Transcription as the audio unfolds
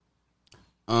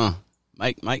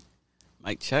Mic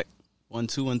check. 1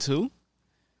 2 1 2.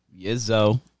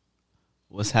 Yizzo.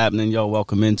 What's happening, y'all?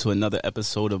 Welcome into another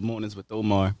episode of Mornings with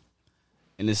Omar.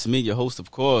 And it's me, your host,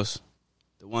 of course,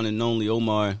 the one and only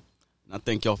Omar. And I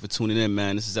thank y'all for tuning in,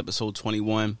 man. This is episode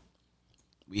 21.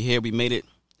 We here, we made it.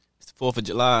 It's the 4th of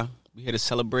July. We here to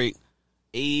celebrate.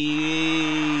 Hey.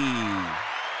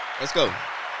 Let's go.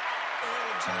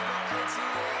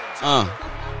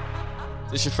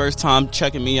 This your first time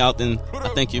checking me out, then I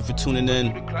thank you for tuning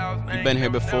in. You've been here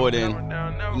before, then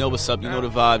you know what's up, you know the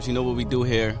vibes, you know what we do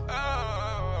here.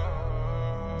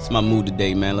 It's my mood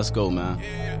today, man. Let's go, man.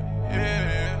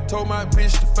 Told my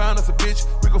bitch to find us a bitch.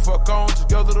 We can fuck on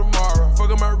together tomorrow.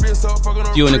 Fucking my wrist up, fucking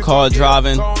on. You in the car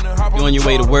driving, you on your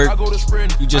way to work,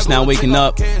 you just now waking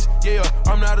up,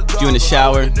 you in the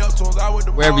shower,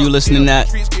 wherever you listening at,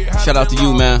 shout out to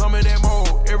you, man.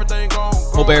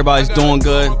 Hope everybody's doing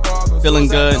good, feeling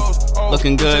good,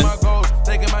 looking good.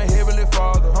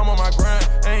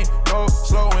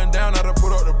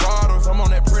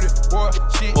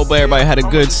 Hope everybody had a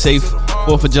good, safe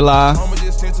 4th of July.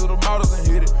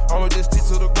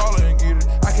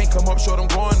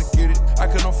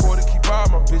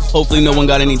 Hopefully no one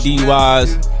got any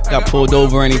DUIs, got pulled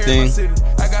over or anything.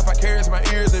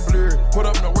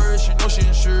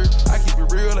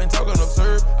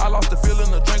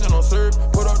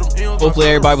 Hopefully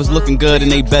everybody was looking good in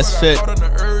their best fit.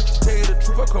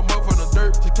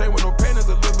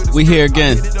 We here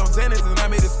again.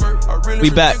 We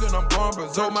back.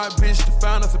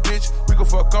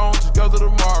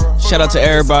 Shout out to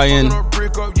everybody in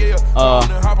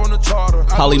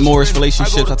polyamorous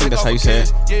relationships. I think that's how you say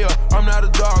it.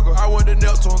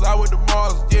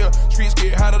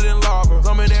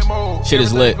 Shit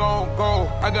is lit.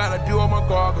 I gotta do all my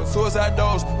goggles, suicide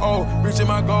dose. Oh, reaching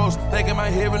my goals, thanking my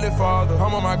heavenly Father.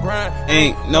 I'm on my grind.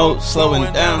 Ain't no slowing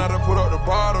down.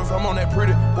 I'm on that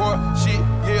pretty boy shit.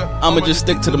 Yeah. I'ma just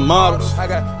stick to the models. I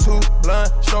got 2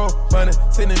 blind show money,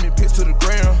 sending me pics to the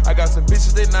ground. I got some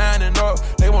bitches they lining up.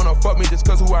 They wanna fuck me just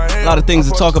cause who I am. A lot of things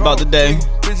to talk about today.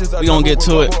 We gonna get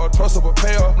to it.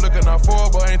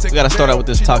 We gotta start out with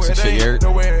this toxic shit, you heard?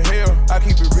 I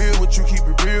keep it real with you, keep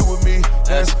it real with me.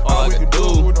 That's all we can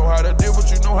do. Know how to deal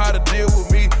with you, know how to deal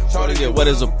with me. Try to get wet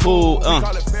as a pool.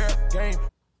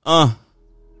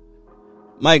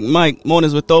 Mike,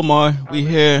 Mornings with Omar. We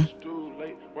here.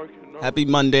 Happy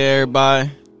Monday,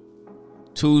 everybody.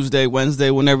 Tuesday, Wednesday,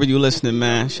 whenever you listening,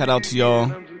 man. Shout out to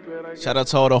y'all. Shout out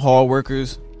to all the hard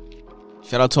workers.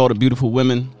 Shout out to all the beautiful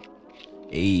women.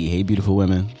 Hey, beautiful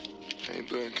women.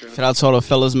 Shout out to all the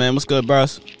fellas, man. What's good,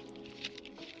 bros?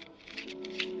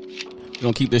 We're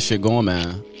gonna keep this shit going,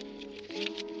 man.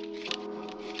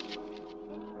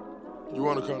 You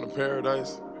wanna come to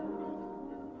paradise?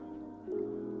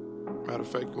 Matter of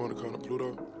fact, you wanna come to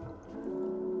Pluto?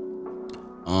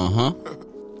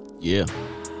 Yeah.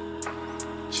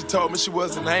 She told me she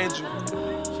was an angel.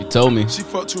 She told me. She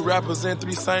fucked 2 rappers and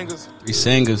 3 singers. 3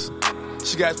 singers.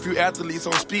 She got a few athletes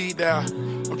on speed dial.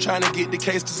 I'm trying to get the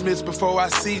case dismissed before I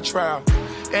see trial.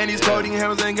 And these coding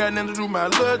hammers ain't got nothing to do with my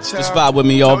little child. Just vibe with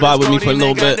me, y'all. Vibe with me for a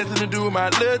little bit. Nothing to do with my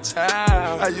little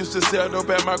child. I used to sell dope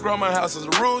at my grandma's house as a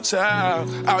rude child.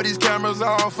 All these cameras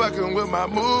all fucking with my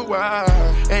mood wild.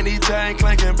 And these chain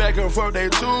clanking back and forth, they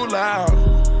too loud.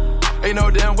 Ain't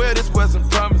no damn well this wasn't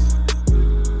promised.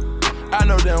 I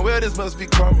know damn well this must be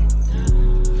coming.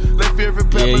 Left every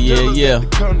pepper yeah. at the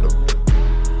condo.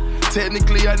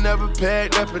 Technically, I never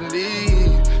packed up and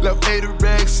leave. Left 80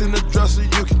 racks in the dresser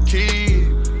you can keep.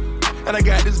 And I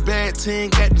got this bad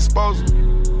ting at disposal.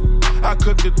 I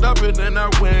cooked it up and then I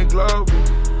went global.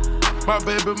 My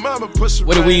baby mama pushed.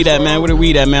 Where the weed at, man? Where the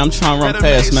weed at, man? I'm trying to run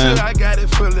past, man. I got it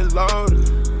fully loaded.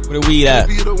 Where the weed at?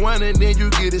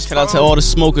 Shout out to all the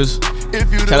smokers.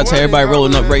 Shout out to everybody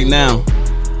rolling up right now.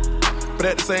 But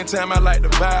at the same time, I like to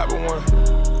vibe with one.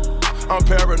 I'm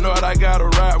paranoid, I gotta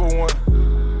ride with one.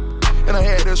 And I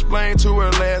had to explain to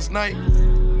her last night.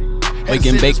 Wake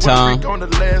and bake time. On the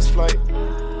last flight.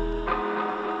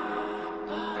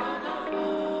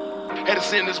 Had to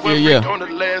send this one on the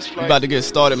last flight. We about to get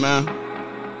started, man.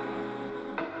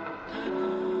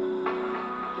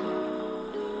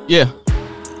 Yeah.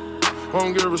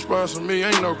 Won't get a response from me,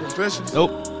 ain't no confessions.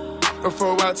 Nope.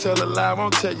 Before I tell a lie, I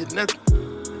won't tell you nothing.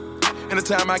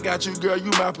 Anytime I got you, girl,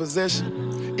 you my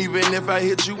possession. Even if I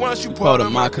hit you once, you part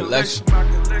of my collection.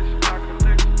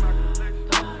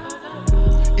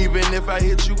 Even if I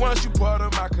hit you once, you part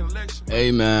of my collection.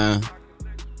 Hey, man.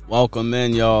 Welcome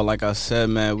in, y'all. Like I said,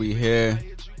 man, we here.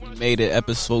 We made it,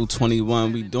 episode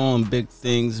 21. We doing big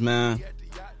things, man.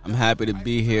 I'm happy to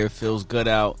be here. It feels good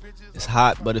out. It's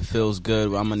hot, but it feels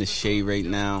good. I'm in the shade right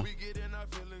now.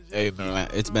 Hey, man,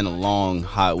 it's been a long,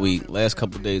 hot week. Last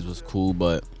couple days was cool,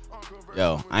 but,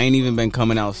 yo, I ain't even been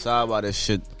coming outside while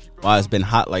it's been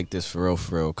hot like this for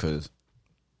real, because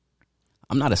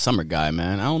I'm not a summer guy,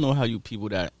 man. I don't know how you people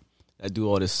that do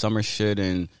all this summer shit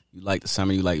and you like the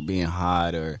summer, you like being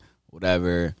hot or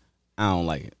whatever. I don't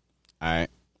like it, all right?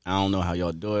 I don't know how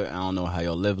y'all do it. I don't know how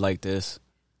y'all live like this.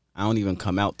 I don't even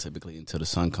come out typically until the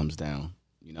sun comes down,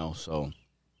 so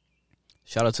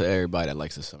shout out to everybody that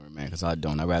likes the summer, man, because I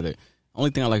don't.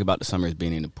 Only thing I like about the summer is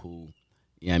being in the pool,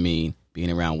 being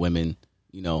around women,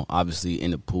 obviously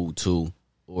in the pool too,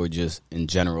 or just in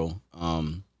general.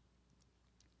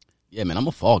 Yeah, man, I'm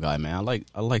a fall guy, man.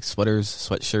 I like sweaters,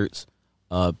 sweatshirts,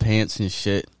 pants and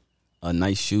shit,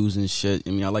 nice shoes and shit.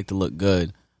 I like to look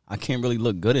good. I can't really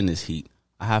look good in this heat.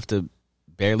 I have to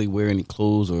barely wear any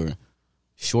clothes or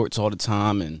shorts all the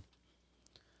time, and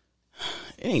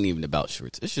it ain't even about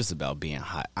shorts. It's just about being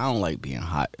hot. I don't like being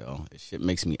hot, yo. This shit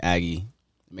makes me aggy.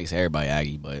 It makes everybody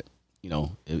aggy, but,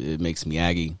 it makes me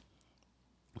aggy,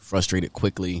 frustrated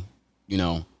quickly,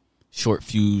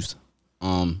 short-fused,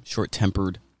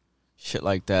 short-tempered, shit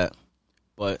like that.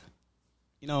 But,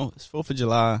 it's 4th of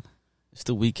July. It's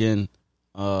the weekend.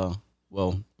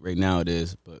 Well, right now it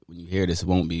is, but when you hear this, it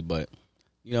won't be. But,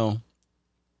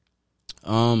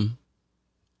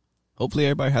 hopefully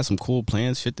everybody has some cool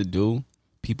plans, shit to do,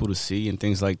 people to see and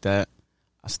things like that.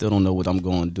 I still don't know what I'm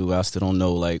going to do. I still don't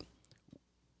know,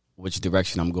 which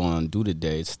direction I'm going to do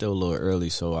today. It's still a little early,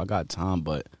 so I got time.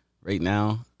 But right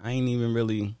now, I ain't even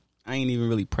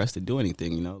really pressed to do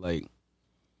anything, Like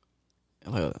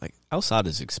outside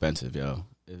is expensive, yo.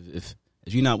 If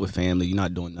you're not with family, you're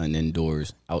not doing nothing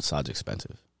indoors, outside's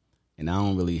expensive. And I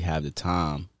don't really have the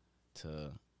time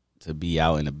to be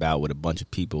out and about with a bunch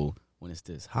of people when it's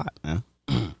this hot, man.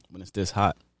 When it's this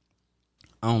hot,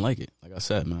 I don't like it. Like I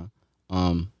said, man,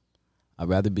 I'd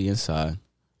rather be inside.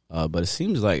 But it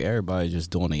seems like everybody's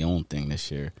just doing their own thing this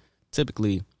year.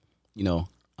 Typically,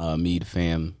 me, the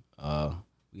fam,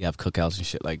 we have cookouts and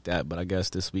shit like that. But I guess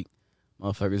this week,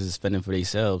 motherfuckers is spending for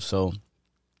themselves. So,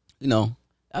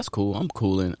 that's cool. I'm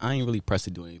cooling. I ain't really pressed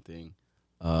to do anything.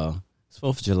 It's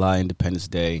 4th of July, Independence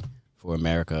Day for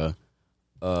America.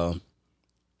 A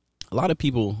lot of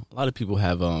people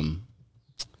have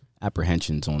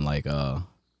apprehensions on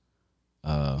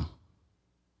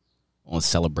on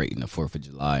celebrating the 4th of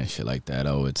July and shit like that.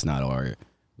 Oh, it's not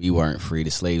we weren't free,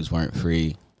 the slaves weren't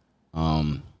free.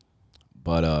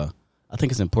 But I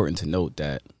think it's important to note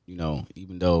that,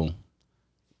 even though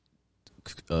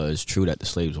it's true that the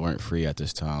slaves weren't free at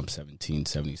this time,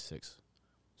 1776,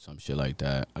 some shit like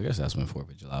that. I guess that's when 4th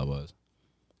of July was,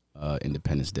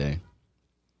 Independence Day.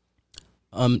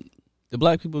 The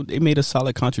black people, they made a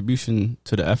solid contribution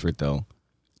to the effort, though,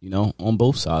 on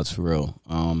both sides, for real.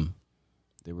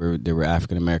 There were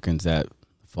African Americans that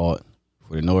fought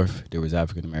for the North. There was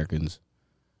African Americans.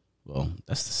 Well,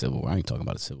 that's the Civil War. I ain't talking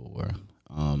about the Civil War.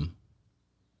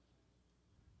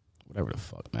 Whatever the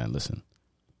fuck, man. Listen,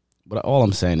 but all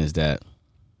I'm saying is that,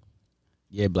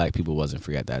 yeah, black people wasn't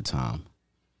free at that time.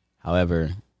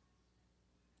 However,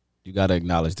 you got to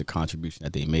acknowledge the contribution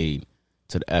that they made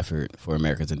to the effort for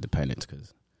America's independence,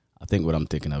 because I think what I'm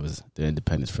thinking of is the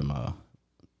independence from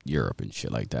Europe and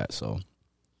shit like that. So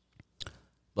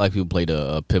black people played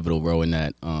a pivotal role in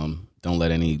that. Don't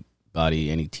let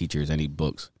anybody, any teachers, any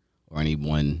books, or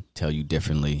anyone tell you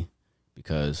differently,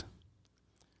 because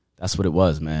that's what it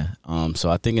was, man. So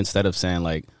I think instead of saying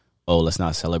let's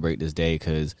not celebrate this day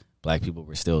because black people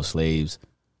were still slaves,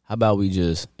 how about we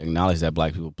just acknowledge that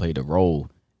black people played a role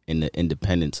in the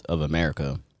independence of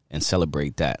America and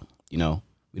celebrate that? We don't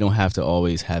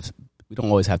always have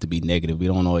to be negative. We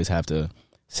don't always have to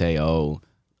say,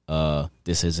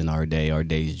 this isn't our day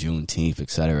is Juneteenth,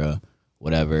 etc.,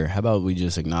 whatever. How about we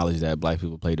just acknowledge that black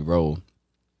people played a role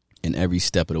in every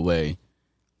step of the way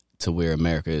to where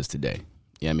America is today?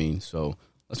 You know what I mean? So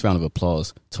let's round of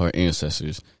applause to our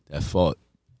ancestors that fought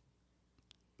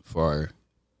for our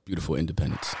beautiful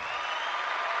independence.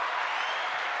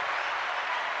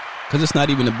 Because it's not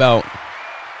even about,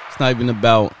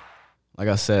 like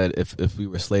I said, if we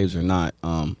were slaves or not.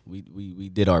 We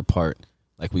did our part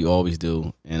like we always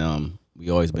do, and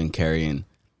we always been carrying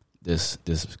this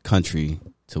country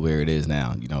to where it is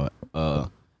now.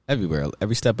 Everywhere,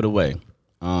 every step of the way.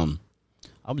 I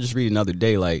was just reading the other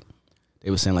day, they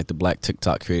were saying the black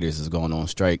TikTok creators is going on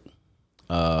strike,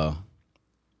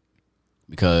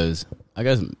 because I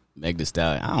guess Meg Thee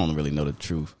Stallion, I don't really know the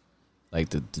truth,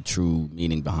 the true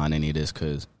meaning behind any of this,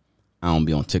 because I don't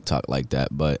be on TikTok like that.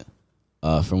 But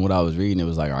from what I was reading, it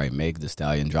was all right, Meg Thee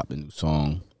Stallion dropped a new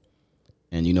song,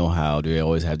 and you know how they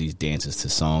always have these dances to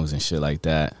songs and shit like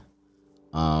that.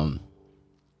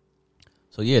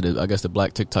 So yeah, I guess the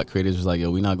black TikTok creators was like,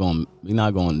 yo, we not going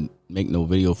to make no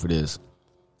video for this,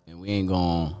 and we ain't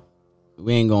going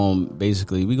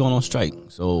basically, we going on strike.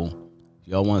 So if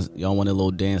y'all want a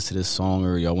little dance to this song,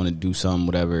 or y'all want to do something,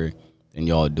 whatever, then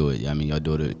y'all do it. I mean, y'all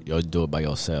do it by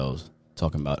yourselves.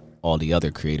 Talking about all the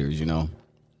other creators, you know.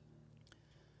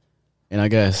 And I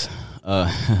guess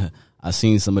I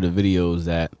seen some of the videos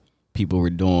that people were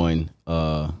doing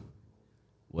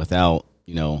without,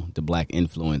 you know, the black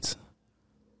influence.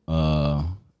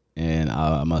 And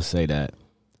I must say that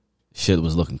shit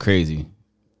was looking crazy.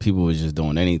 People was just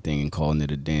doing anything and calling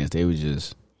it a dance.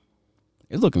 It's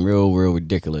looking real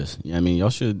ridiculous. You know what I mean? Y'all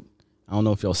should, I don't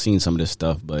know if y'all seen some of this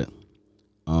stuff, but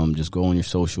just go on your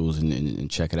socials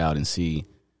and check it out and see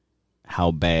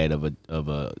how bad of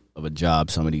a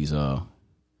job some of these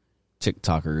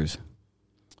TikTokers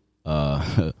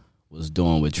was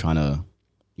doing with trying to,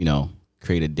 you know,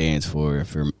 create a dance for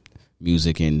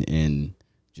music and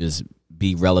just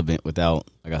be relevant without,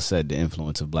 like I said, the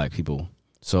influence of black people.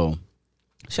 So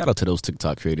shout out to those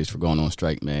TikTok creators for going on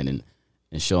strike, man,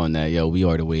 and showing that, yo, we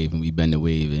are the wave and we been the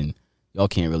wave, and y'all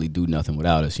can't really do nothing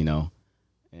without us, you know.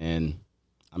 And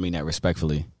I mean that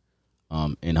respectfully,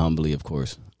 and humbly, of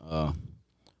course. But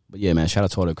yeah, man, shout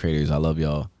out to all the creators. I love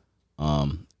y'all.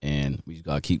 And we just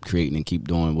gotta keep creating and keep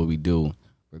doing what we do,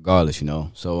 regardless, you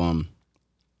know. So,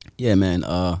 yeah, man.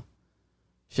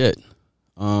 Shit.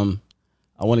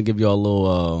 I want to give y'all a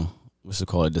little, what's it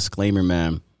called, a disclaimer,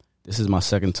 man. This is my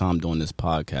second time doing this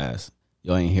podcast.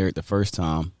 Y'all ain't hear it the first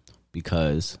time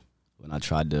because when I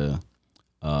tried to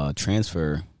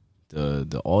transfer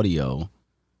the audio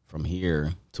from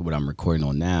here to what I'm recording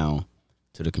on now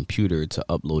to the computer to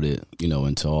upload it, you know,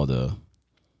 into all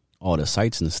the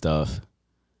sites and stuff.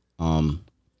 I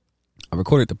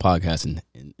recorded the podcast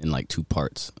in like two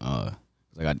parts.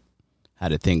 Like I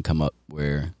had a thing come up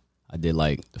where I did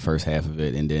like the first half of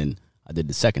it and then I did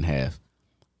the second half.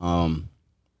 Had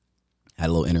a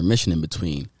little intermission in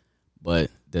between, but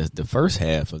the first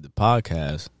half of the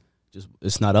podcast just,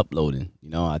 it's not uploading. You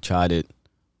know, I tried it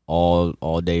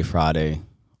all day Friday,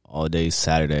 all day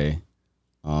Saturday,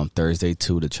 Thursday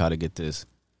too, to try to get this,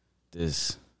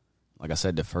 like I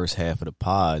said, the first half of the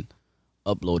pod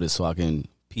uploaded so I can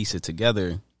piece it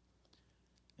together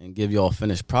and give y'all a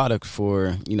finished product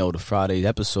for, you know, the Friday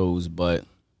episodes, but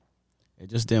it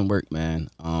just didn't work, man.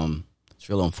 It's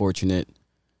real unfortunate.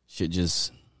 Shit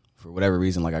just, for whatever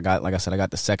reason, like I said, I got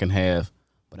the second half,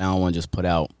 but I don't want to just put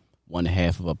out one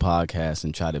half of a podcast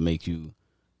and try to make you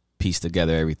piece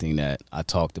together everything that I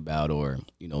talked about or,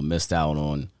 you know, missed out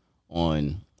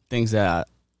on things that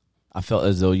I felt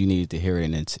as though you needed to hear it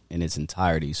in its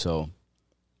entirety. So,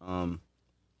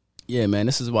 yeah, man,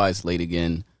 this is why it's late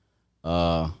again.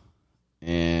 But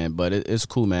it's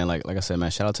cool, man. Like I said, man,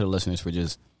 shout out to the listeners for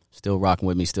just still rocking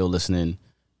with me, still listening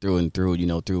through and through, you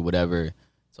know, through whatever.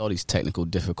 It's all these technical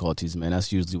difficulties, man.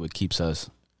 That's usually what keeps us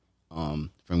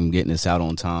from getting this out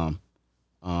on time.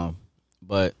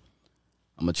 But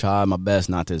I'm going to try my best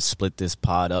not to split this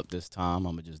pod up this time.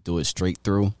 I'm going to just do it straight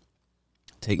through.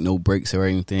 Take no breaks or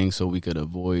anything so we could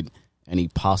avoid any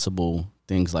possible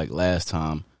things like last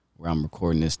time where I'm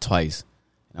recording this twice.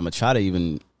 And I'm going to try to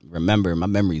even remember. My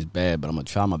memory is bad, but I'm going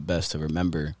to try my best to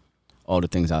remember all the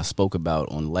things I spoke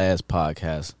about on the last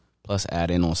podcast, plus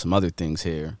add in on some other things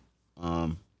here.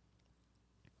 And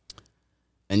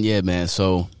yeah, man,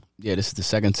 so yeah, this is the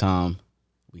second time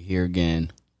we here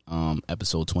again,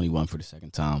 episode 21 for the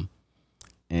second time.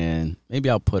 And maybe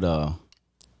I'll put I'll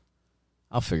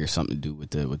figure something to do with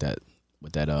that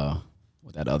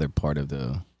other part of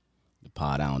the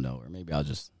pod, I don't know, or maybe I'll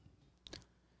just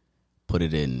put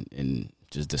it in and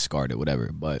just discard it,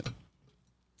 whatever. But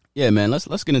yeah, man,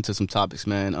 let's get into some topics,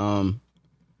 man.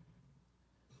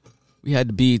 We had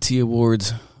the BET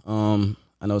Awards.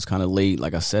 I know it's kind of late.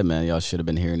 Like I said, man, y'all should have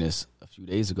been hearing this a few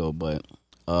days ago. But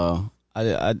I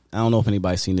don't know if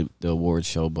anybody's seen the awards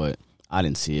show, but I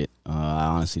didn't see it. I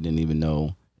honestly didn't even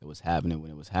know it was happening when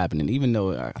it was happening, even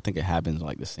though I think it happens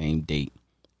like the same date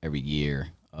every year,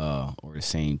 or the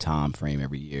same time frame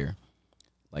every year,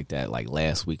 like that, like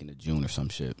last week in June or some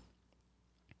shit.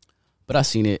 But I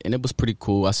seen it, and it was pretty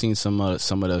cool. I seen some of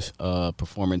the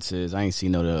performances. I ain't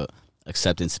seen no the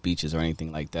acceptance speeches or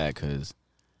anything like that because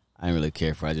I didn't really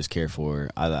care for it. I just cared for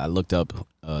it. I looked up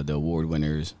the award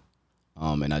winners,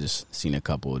 and I just seen a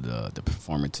couple of the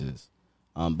performances.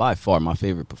 By far, my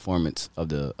favorite performance of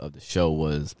the show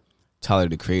was Tyler,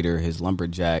 the Creator, his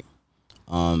Lumberjack.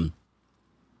 And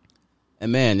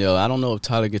man, yo, I don't know if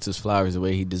Tyler gets his flowers the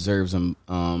way he deserves them.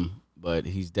 But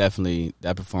he's definitely,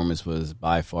 that performance was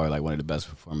by far like one of the best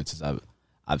performances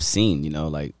I've seen. You know,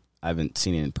 like I haven't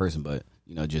seen it in person, but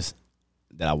you know, just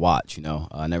I watch. You know,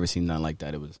 I never seen nothing like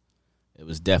that. It was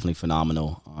definitely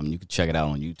phenomenal. You could check it out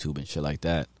on YouTube and shit like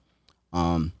that.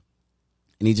 And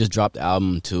he just dropped the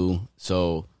album too,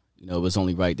 so you know it was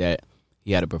only right that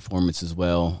he had a performance as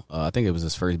well. I think it was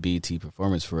his first BET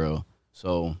performance for real.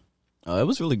 So it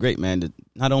was really great, man.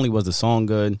 Not only was the song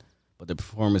good, but the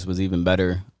performance was even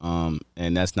better. And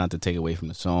that's not to take away from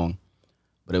the song,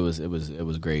 but it was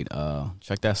great.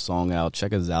 Check that song out.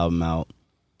 Check his album out.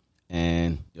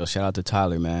 And yo, shout out to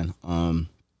Tyler, man.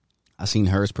 I seen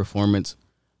Her's performance.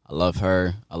 I love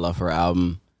her. I love her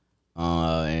album.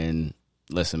 And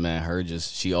listen, man,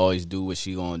 she always do what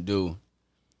she gonna do.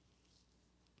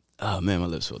 Oh man, my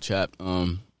lips feel chapped.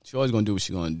 She always gonna do what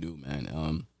she gonna do,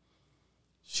 man.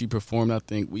 She performed. I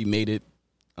think We Made It.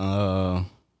 But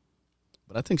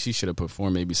I think she should have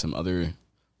performed maybe some other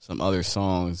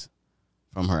songs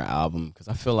from her album, because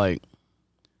I feel like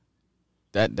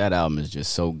that album is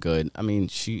just so good. I mean,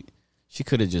 she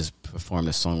could have just performed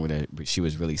a song where she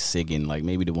was really singing, like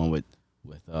maybe the one with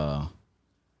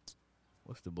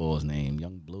what's the boy's name?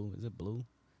 Young Blue? Is it Blue?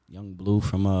 Young Blue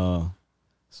from a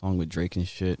song with Drake and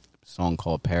shit. A song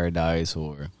called Paradise,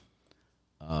 or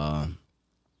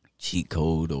Cheat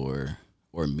Code, or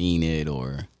Mean It,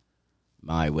 or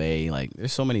My Way. Like,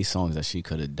 there's so many songs that she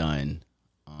could have done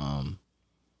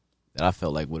that I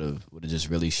felt like would have just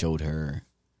really showed her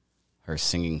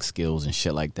singing skills and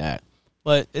shit like that.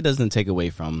 But it doesn't take away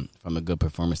from a good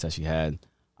performance that she had.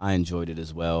 I enjoyed it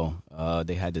as well.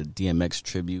 They had the DMX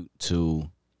tribute to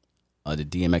they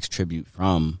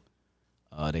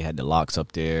had the Locks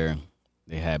up there.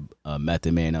 They had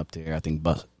Method Man up there. I think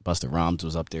Busta Rhymes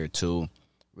was up there too.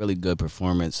 Really good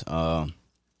performance. You know,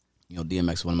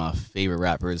 DMX, one of my favorite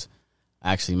rappers.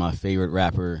 Actually, my favorite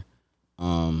rapper.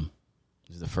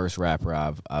 Is the first rapper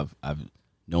I've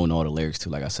known all the lyrics to,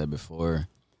 like I said before.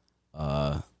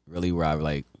 Really, where I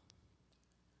like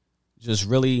just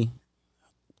really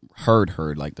heard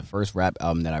like the first rap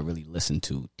album that I really listened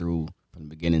to through from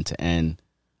beginning to end.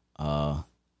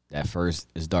 That first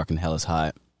is Dark and Hell is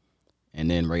Hot, and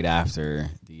then right after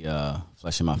the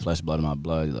Flesh in My Flesh, Blood in My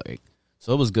Blood. Like,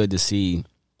 so it was good to see,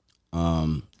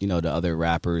 you know, the other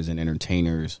rappers and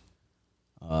entertainers,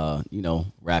 you know,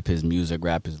 rap his music,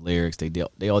 rap his lyrics.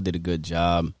 They all did a good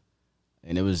job,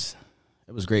 and it was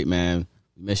great, man.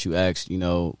 We miss you, X. You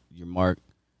know, your mark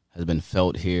has been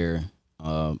felt here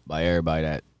by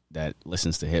everybody that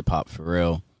listens to hip hop for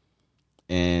real,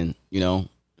 and you know,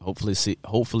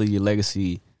 hopefully your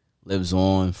legacy lives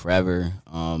on forever.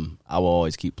 I will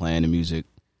always keep playing the music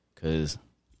because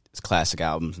it's classic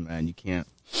albums, man. You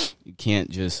can't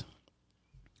just.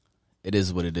 It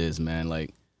is what it is, man.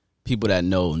 Like, people that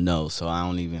know, so I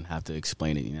don't even have to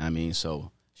explain it. You know what I mean?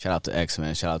 So shout out to X,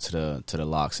 man. Shout out to the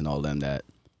Locks and all them that,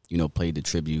 you know, played the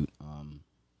tribute.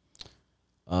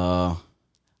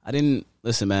 I didn't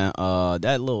listen, man.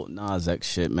 That little Nas X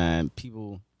shit, man.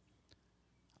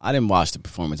 I didn't watch the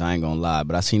performance. I ain't gonna lie,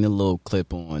 but I seen a little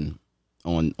clip on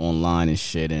online and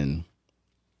shit, and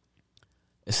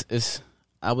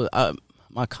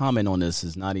my comment on this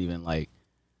is not even like,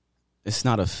 it's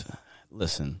not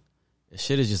listen. This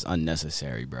shit is just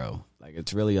unnecessary, bro. Like,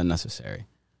 it's really unnecessary.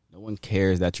 No one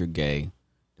cares that you're gay.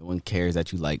 No one cares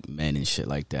that you like men and shit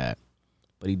like that.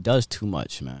 But he does too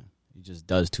much, man. He just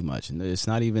does too much. And it's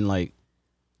not even like,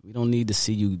 we don't need to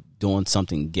see you doing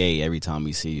something gay every time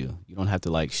we see you. You don't have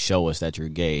to, like, show us that you're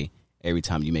gay every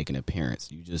time you make an appearance.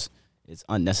 It's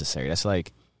unnecessary. That's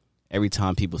like, every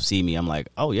time people see me, I'm like,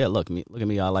 oh, yeah, look at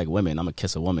me. I like women. I'm going to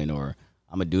kiss a woman, or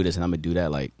I'm going to do this and I'm going to do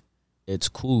that. Like, it's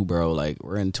cool, bro. Like,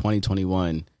 we're in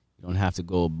 2021. You don't have to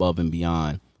go above and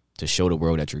beyond to show the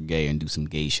world that you're gay and do some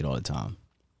gay shit all the time.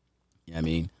 You know what I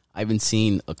mean? I even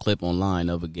seen a clip online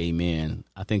of a gay man.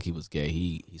 I think he was gay.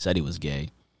 He said he was gay.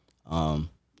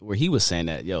 Where he was saying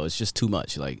that, yo, it's just too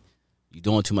much. Like, you're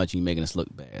doing too much and you're making us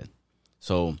look bad.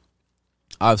 So,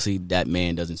 obviously, that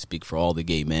man doesn't speak for all the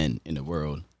gay men in the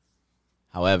world.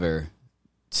 However,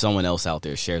 someone else out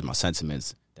there shares my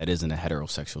sentiments that isn't a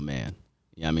heterosexual man.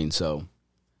 You know what I mean? So,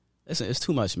 listen, it's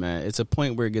too much, man. It's a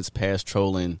point where it gets past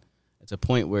trolling. It's a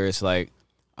point where it's like,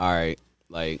 all right,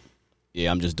 like,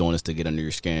 yeah, I'm just doing this to get under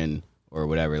your skin or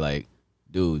whatever. Like,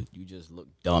 dude, you just look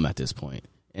dumb at this point.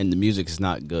 And the music is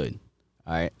not good.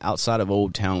 All right? Outside of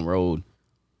Old Town Road,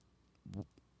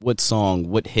 what song,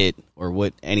 what hit, or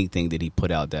what anything did he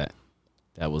put out that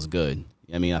was good?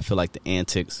 I mean, I feel like the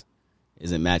antics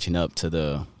isn't matching up to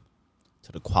the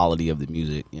quality of the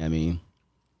music. You know what I mean?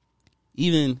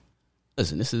 Even,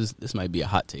 listen, this might be a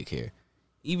hot take here.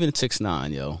 Even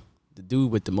 6ix9ine, yo, the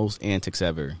dude with the most antics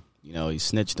ever. You know, he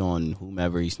snitched on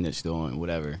whomever he snitched on,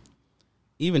 whatever.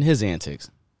 Even his antics,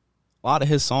 a lot of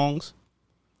his songs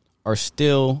are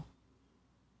still,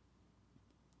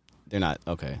 they're not,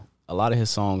 okay. A lot of his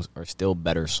songs are still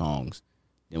better songs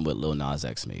than what Lil Nas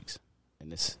X makes. And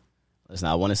listen,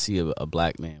 I want to see a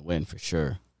black man win for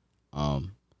sure.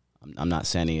 I'm not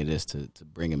saying any of this to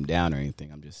bring him down or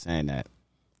anything. I'm just saying that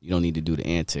you don't need to do the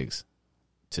antics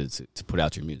to put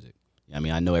out your music. I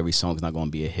mean, I know every song's not going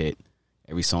to be a hit.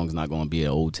 Every song's not going to be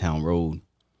an Old Town Road.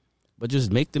 But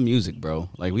just make the music, bro.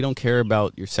 Like, we don't care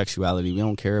about your sexuality. We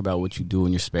don't care about what you do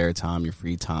in your spare time, your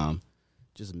free time.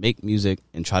 Just make music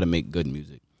and try to make good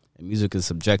music. And music is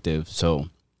subjective. So,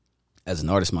 as an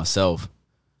artist myself,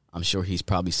 I'm sure he's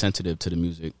probably sensitive to the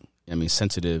music. I mean,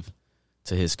 sensitive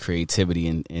to his creativity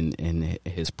and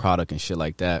his product and shit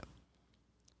like that.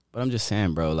 But I'm just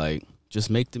saying, bro, like, just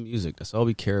make the music. That's all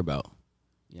we care about.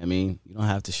 You know what I mean? You don't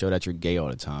have to show that you're gay all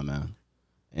the time, man.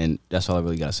 And that's all I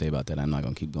really got to say about that. I'm not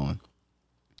going to keep going.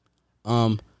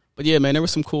 But yeah, man, there were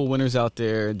some cool winners out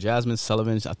there. Jasmine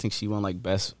Sullivan, I think she won like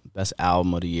best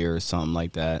album of the year or something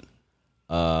like that.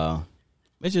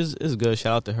 Which is good.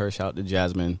 Shout out to her. Shout out to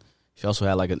Jasmine. She also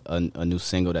had like a new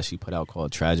single that she put out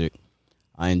called Tragic.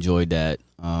 I enjoyed that.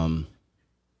 My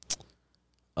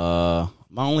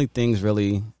only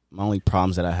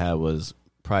problems that I had was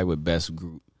probably with best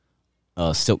group.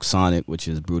 Silk Sonic, which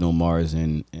is Bruno Mars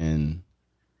and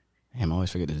damn, I always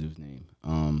forget this dude's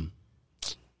name.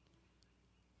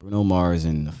 Bruno Mars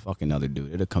and the fucking other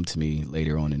dude. It'll come to me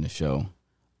later on in the show.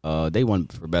 They won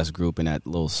for best group in that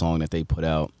little song that they put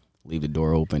out, Leave the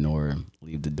Door Open or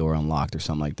Leave the Door Unlocked or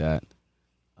something like that.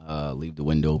 Leave the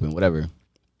Window Open, whatever.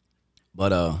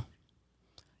 But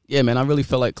yeah, man, I really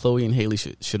felt like Chloe and Halle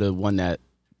should have won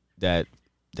that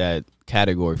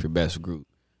category for best group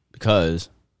because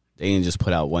they didn't just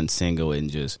put out one single and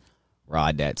just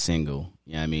ride that single.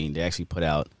 You know what I mean? They actually put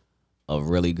out a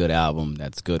really good album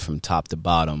that's good from top to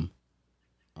bottom.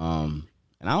 And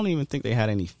I don't even think they had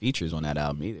any features on that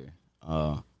album either.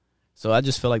 So I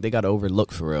just feel like they got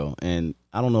overlooked for real. And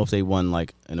I don't know if they won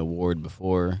like an award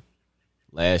before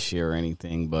last year or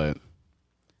anything, but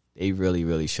they really,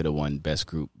 really should have won best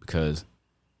group because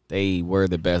they were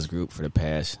the best group for the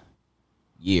past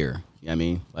year. You know what I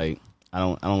mean? Like, I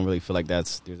don't really feel like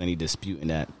there's any dispute in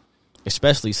that,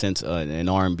 especially since an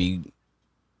R&B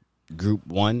group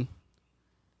won.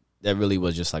 That really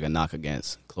was just like a knock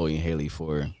against Chloe and Halle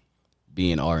for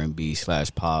being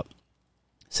R&B/pop.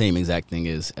 Same exact thing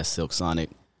as Silk Sonic,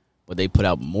 but they put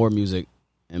out more music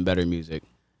and better music.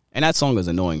 And that song is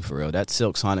annoying for real. That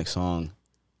Silk Sonic song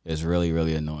is really,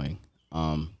 really annoying.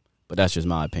 But that's just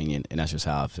my opinion, and that's just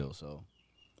how I feel. So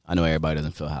I know everybody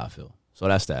doesn't feel how I feel. So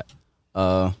that's that.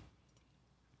 I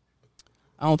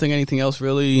don't think anything else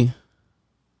really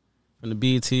from the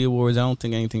BET Awards. I don't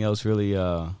think anything else really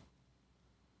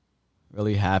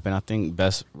happened. I think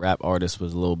best rap artist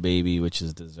was Lil Baby, which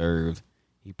is deserved.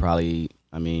 He probably,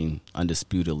 I mean,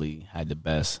 undisputedly had the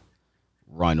best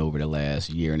run over the last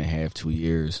year and a half, 2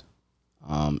 years.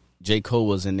 J. Cole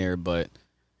was in there, but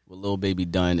what Lil Baby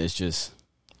done is just,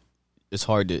 it's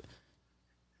hard to,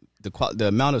 the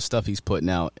amount of stuff he's putting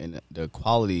out and the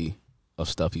quality of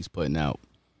stuff he's putting out,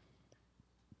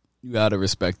 you gotta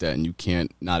respect that, and you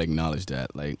can't not acknowledge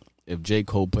that. Like, if J.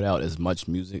 Cole put out as much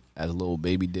music as Lil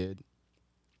Baby did,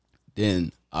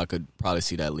 then I could probably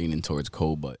see that leaning towards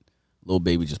Cole, but Lil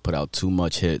Baby just put out too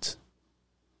much hits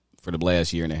for the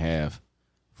last year and a half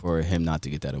for him not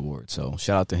to get that award. So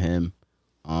shout out to him.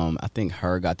 I think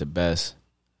Her got the best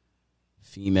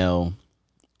female,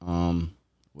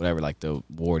 whatever like the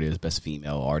award is, best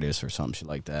female artist or some shit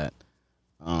like that.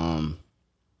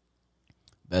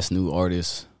 Best new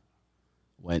artist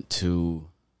went to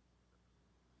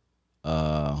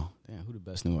who the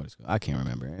best new artist? I can't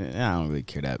remember. And I don't really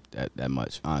care that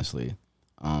much, honestly.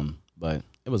 But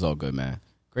it was all good, man.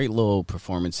 Great little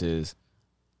performances.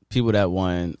 People that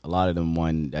won, a lot of them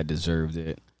won that deserved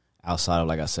it. Outside of,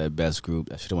 like I said, best group,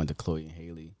 that should have went to Chloe and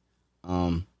Halle.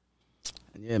 And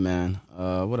yeah, man.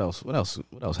 What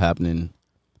else happening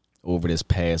over this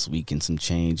past week and some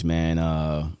change,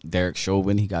 man? Derek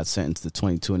Chauvin, he got sentenced to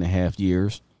 22.5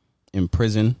 years in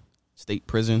prison, state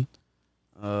prison.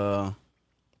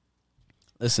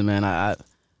 Listen, man, I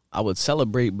would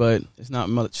celebrate, but it's not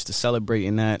much to celebrate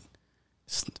in that.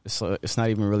 It's not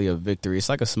even really a victory. It's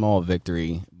like a small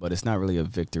victory, but it's not really a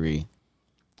victory.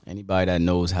 Anybody that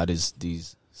knows how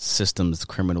these systems, the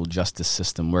criminal justice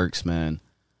system works, man,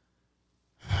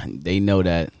 they know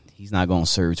that he's not going to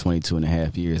serve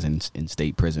 22.5 years in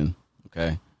state prison,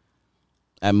 okay?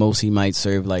 At most, he might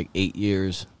serve like 8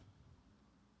 years,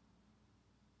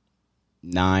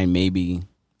 9 maybe.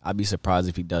 I'd be surprised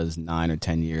if he does 9 or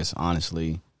 10 years,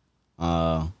 honestly.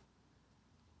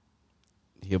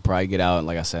 he'll probably get out,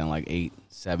 like I said, in like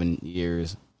 8-7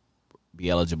 years, be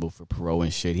eligible for parole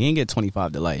and shit. He ain't get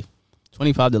 25 to life.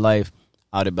 25 to life,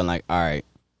 I would have been like, all right,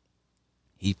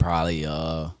 he'll probably,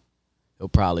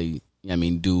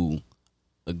 do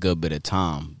a good bit of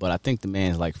time. But I think the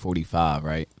man's like 45,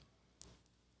 right?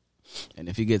 And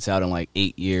if he gets out in like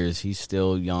 8 years, he's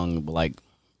still young, but like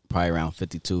probably around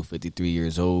 52, 53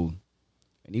 years old.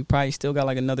 And he probably still got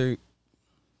like another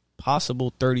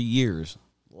possible 30 years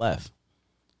left.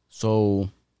 So,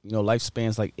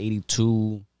 lifespan's like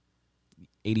 82,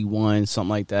 81, something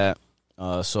like that.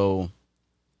 So,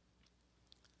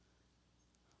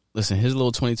 listen, his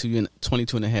little 22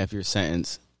 and a half year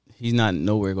sentence, he's not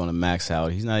nowhere going to max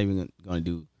out. He's not even going to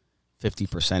do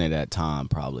 50% of that time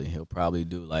probably. He'll probably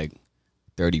do like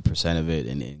 30% of it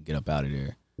and then get up out of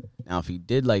there. Now, if he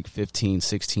did like 15,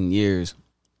 16 years,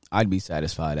 I'd be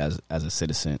satisfied as a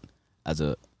citizen, as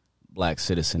a black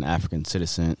citizen, African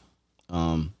citizen,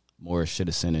 Moorish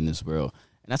citizen in this world.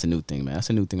 And that's a new thing, man. That's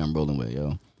a new thing I'm rolling with,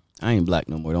 yo. I ain't black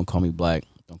no more. Don't call me black.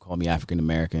 Don't call me African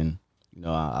American.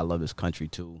 I love this country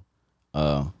too,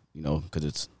 because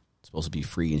it's supposed to be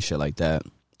free and shit like that.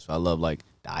 So I love like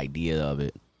the idea of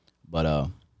it. But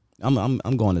I'm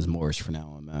going as Moorish for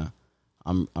now on, man.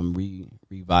 I'm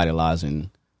revitalizing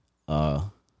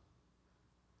our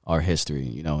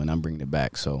history, and I'm bringing it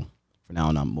back. So for now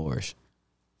on, I'm Moorish.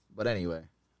 But anyway,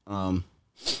 what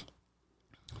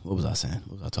was I saying?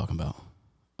 What was I talking about?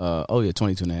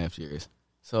 22 and a half years.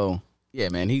 So yeah,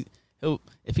 man, he'll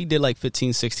if he did like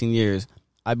 15, 16 years,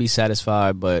 I'd be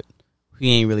satisfied. But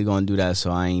he ain't really gonna do that,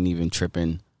 so I ain't even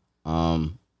tripping.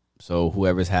 So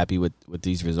whoever's happy with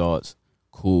these results,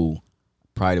 cool.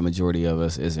 Probably the majority of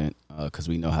us isn't, because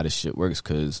we know how this shit works,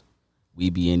 because we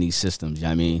be in these systems, you know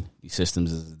what I mean? These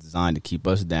systems is designed to keep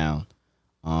us down.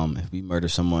 If we murder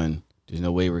someone, there's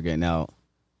no way we're getting out.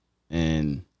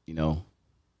 And,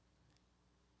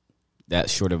 that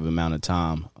short of amount of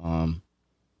time,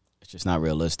 it's just not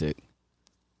realistic.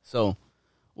 So,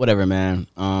 whatever, man.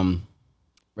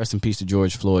 Rest in peace to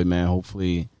George Floyd, man.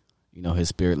 Hopefully, his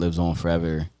spirit lives on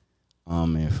forever,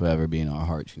 and forever be in our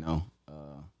hearts,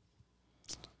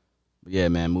 But yeah,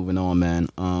 man, moving on, man.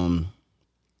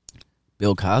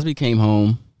 Bill Cosby came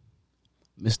home.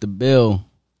 Mr. Bill,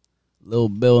 Lil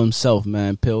Bill himself,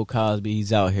 man. Bill Cosby,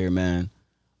 he's out here, man.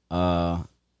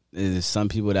 There's some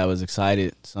people that was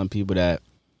excited, some people that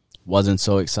wasn't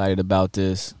so excited about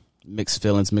this. Mixed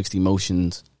feelings, mixed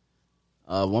emotions.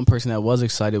 One person that was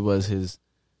excited was his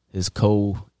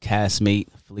co-castmate,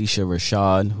 Phylicia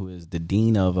Rashad, who is the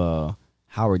dean of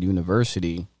Howard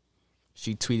University.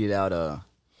 She tweeted out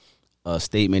a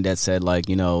statement that said, like,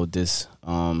 this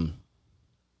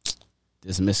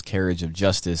miscarriage of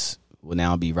justice will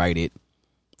now be righted,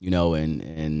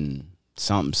 and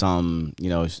some,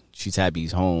 she's happy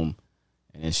he's home.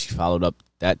 And then she followed up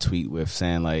that tweet with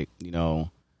saying, like,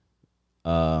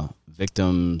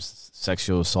 victims,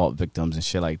 sexual assault victims and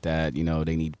shit like that,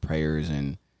 they need prayers,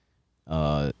 and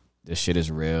this shit is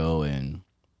real, and,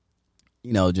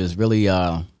 just really,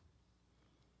 I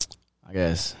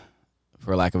guess,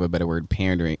 for lack of a better word,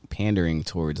 pandering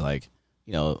towards, like,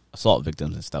 assault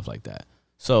victims and stuff like that.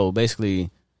 So basically,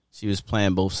 she was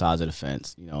playing both sides of the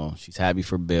fence. She's happy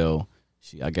for Bill.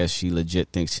 I guess she legit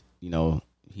thinks, he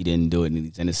didn't do it and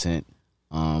he's innocent.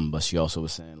 But she also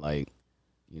was saying, like,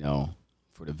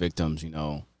 for the victims,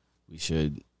 we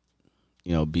should,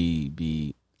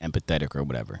 be empathetic or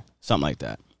whatever, something like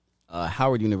that.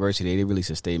 Howard University, they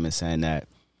released a statement saying that,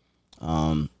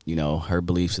 her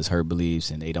beliefs is her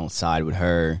beliefs, and they don't side with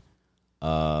her.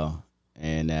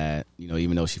 And that,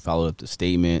 even though she followed up the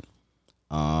statement,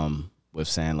 with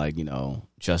saying, like,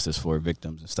 justice for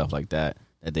victims and stuff like that,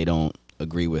 that they don't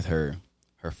agree with her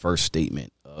first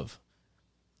statement of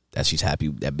that she's happy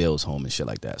that Bill's home and shit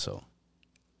like that. So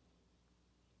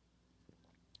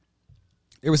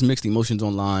there was mixed emotions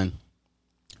online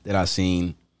that I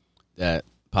seen that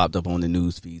popped up on the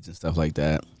news feeds and stuff like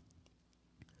that.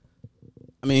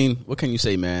 I mean, what can you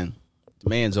say, man? The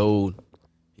man's old.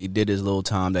 He did his little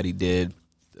time that he did.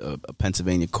 A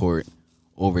Pennsylvania court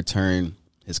overturned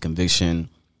his conviction, and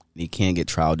he can't get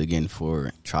tried again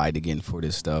for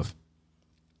this stuff.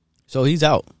 So he's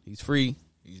out. He's free.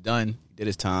 He's done. He did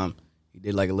his time. He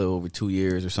did like a little over 2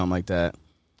 years or something like that,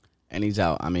 and he's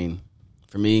out. I mean,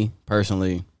 for me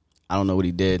personally, I don't know what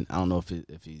he did. I don't know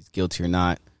if he's guilty or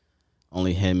not.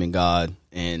 Only him and God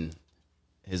and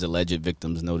his alleged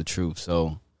victims know the truth.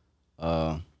 So,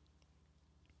 yeah,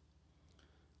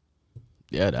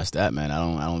 that's that, man.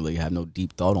 I don't really have no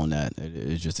deep thought on that.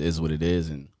 It just is what it is,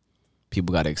 and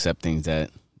people got to accept things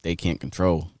that they can't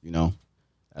control.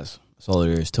 That's all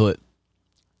there is to it.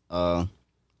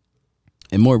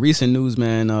 In more recent news,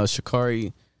 man,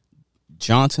 Sha'Carri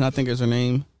Johnson, I think is her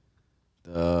name.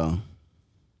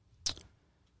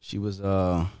 She was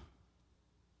like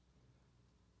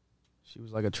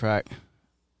a track.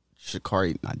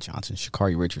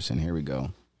 Sha'Carri Richardson. Here we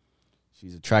go.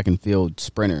 She's a track and field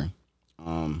sprinter.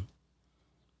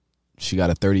 She got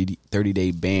a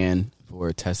 30-day ban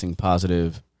for testing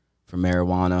positive for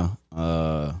marijuana.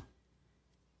 I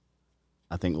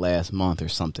think last month or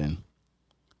something.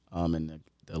 And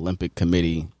the Olympic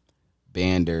Committee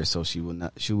banned her, so she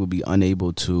will be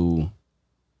unable to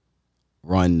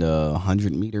run the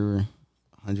 100 meter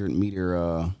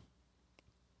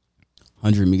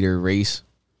race.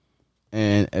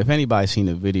 And if anybody's seen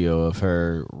a video of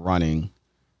her running,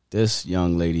 this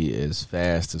young lady is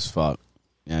fast as fuck.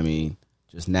 I mean,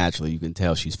 just naturally, you can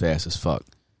tell she's fast as fuck.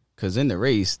 Because in the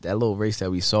race, that little race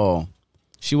that we saw,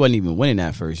 she wasn't even winning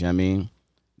at first, you know what I mean?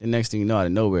 The next thing you know, out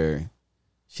of nowhere,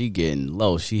 she getting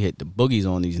low. She hit the boogies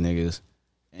on these niggas,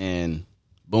 and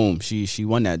boom, she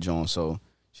won that joint. So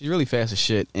she's really fast as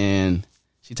shit, and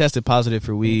she tested positive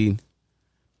for weed.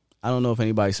 I don't know if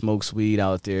anybody smokes weed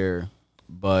out there,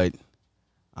 but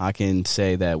I can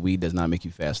say that weed does not make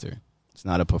you faster. It's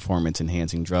not a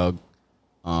performance-enhancing drug,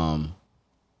 and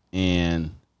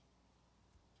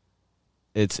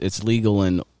it's legal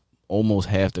in almost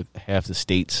half the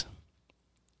states,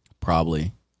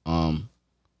 probably,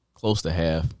 close to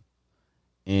half.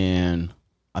 And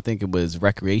I think it was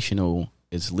recreational.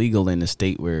 It's legal in the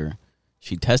state where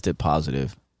she tested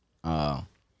positive.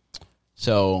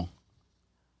 So,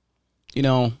 you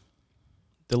know,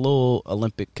 the little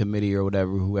Olympic Committee or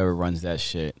whatever, whoever runs that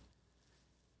shit,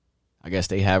 I guess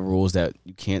they have rules that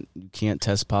you can't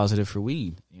test positive for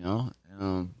weed, you know?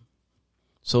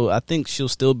 So I think she'll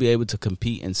still be able to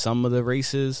compete in some of the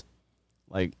races,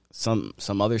 like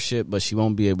some other shit, but she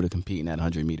won't be able to compete in that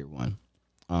 100-meter one.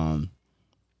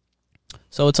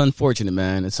 So it's unfortunate,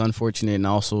 man. It's unfortunate, and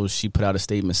also she put out a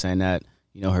statement saying that,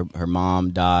 you know, her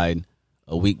mom died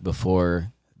a week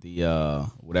before the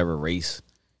whatever race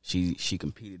she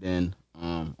competed in,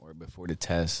 or before the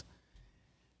test,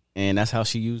 and that's how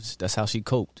she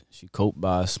coped. She coped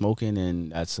by smoking,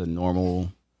 and that's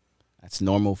normal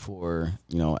for,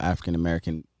 you know, African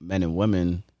American men and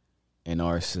women in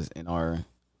our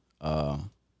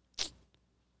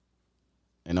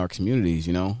communities.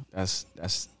 You know, that's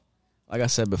like I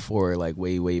said before, like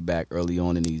way back early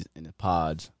on in the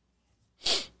pods.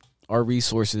 Our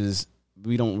resources,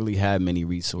 we don't really have many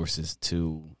resources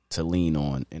to lean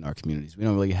on in our communities. We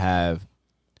don't really have.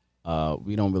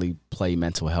 We don't really play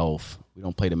mental health. We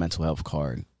don't play the mental health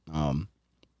card. Like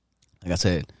I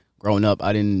said, growing up,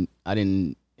 I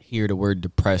didn't hear the word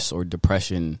depressed or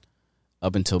depression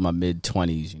up until my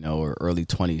mid-20s, you know, or early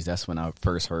 20s. That's when I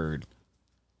first heard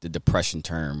the depression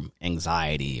term,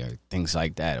 anxiety, or things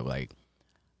like that. Like,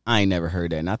 I ain't never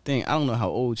heard that. And I don't know how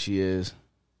old she is.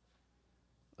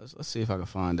 Let's see if I can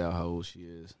find out how old she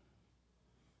is.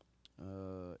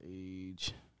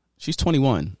 Age. She's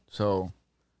 21. So,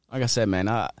 like I said, man,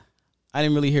 I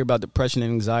didn't really hear about depression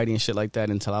and anxiety and shit like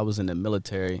that until I was in the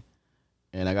military.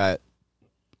 And I got,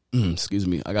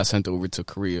 I got sent over to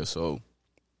Korea. So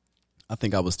I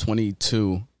think I was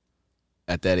 22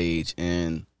 at that age.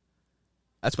 And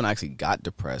that's when I actually got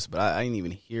depressed. But I didn't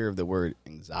even hear of the word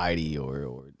anxiety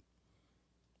or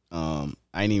I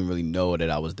didn't even really know that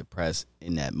I was depressed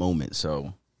in that moment.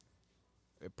 So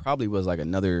it probably was like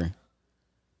another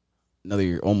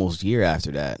almost year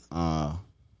after that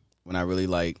when I really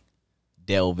like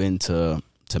delve into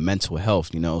mental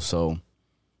health, you know. So,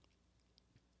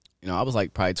 you know, I was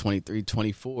like probably 23,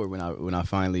 24 when I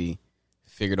finally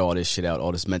figured all this shit out,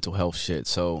 all this mental health shit.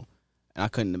 So, and I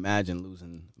couldn't imagine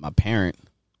losing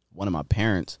one of my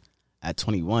parents at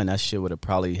 21. That shit would have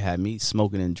probably had me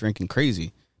smoking and drinking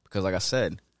crazy because, like I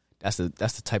said, that's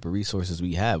the type of resources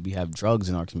we have. We have drugs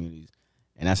in our communities,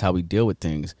 and that's how we deal with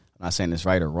things. I'm not saying it's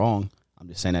right or wrong. I'm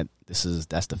just saying that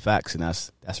that's the facts, and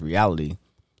that's reality.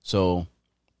 So,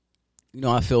 you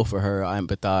know, I feel for her. I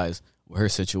empathize with her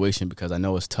situation because I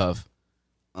know it's tough.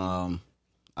 I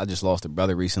just lost a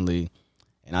brother recently,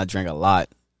 and I drank a lot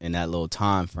in that little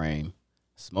time frame.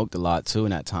 Smoked a lot too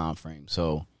in that time frame.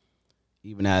 So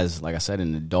even as, like I said,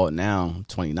 an adult now, I'm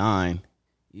 29,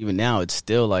 even now it's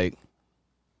still like,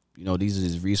 you know, these are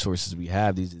the resources we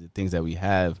have. These are the things that we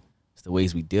have. It's the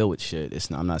ways we deal with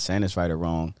shit. I'm not saying it's right or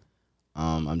wrong.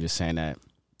 I'm just saying that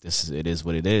it is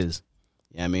what it is.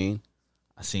 You know what I mean?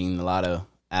 I've seen a lot of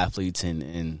athletes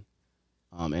and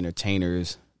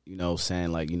entertainers, you know,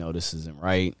 saying like, you know, this isn't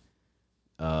right.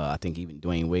 I think even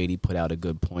Dwayne Wade, he put out a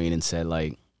good point and said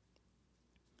like,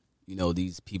 you know,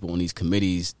 these people in these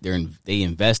committees, they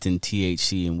invest in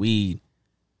THC and weed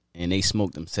and they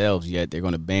smoke themselves, yet they're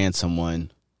going to ban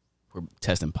someone for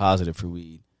testing positive for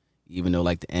weed, even though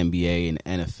like the NBA and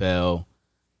the NFL,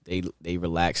 they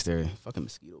relax their fucking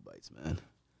mosquito bites,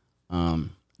 man.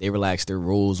 They relax their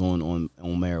rules on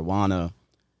marijuana,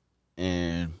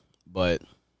 but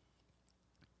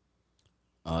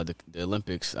the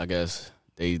Olympics, I guess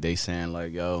they saying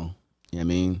like, yo, you know what I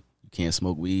mean, you can't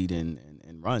smoke weed and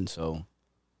run. So,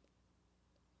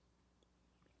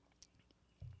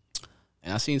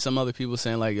 and I seen some other people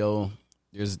saying like, yo,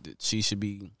 she should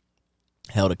be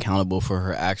held accountable for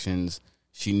her actions.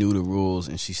 She knew the rules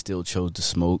and she still chose to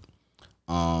smoke.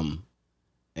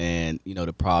 And you know,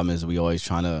 the problem is we always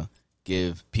trying to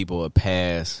give people a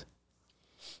pass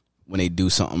when they do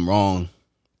something wrong.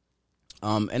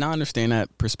 And I understand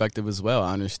that perspective as well.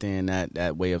 I understand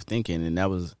that way of thinking, and that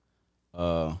was,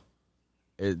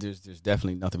 there's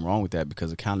definitely nothing wrong with that,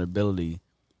 because accountability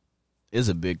is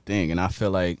a big thing, and I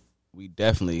feel like we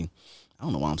definitely, I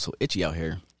don't know why I'm so itchy out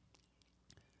here.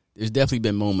 There's definitely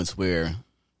been moments where,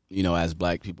 you know, as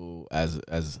black people, as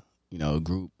you know, a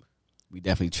group, we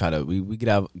definitely try to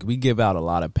we give out a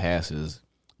lot of passes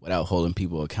without holding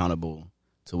people accountable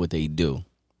to what they do.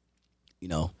 You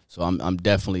know, so I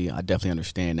definitely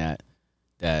understand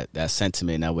that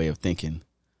sentiment and that way of thinking,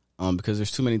 because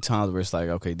there's too many times where it's like,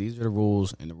 okay, these are the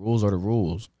rules and the rules are the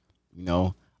rules. You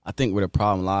know, I think where the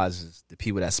problem lies is the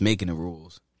people that's making the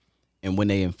rules and when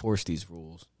they enforce these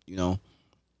rules. You know,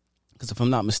 because if I'm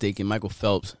not mistaken, Michael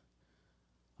Phelps,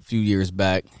 a few years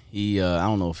back, he I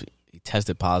don't know if he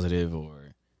tested positive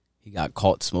or he got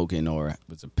caught smoking, or it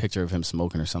was a picture of him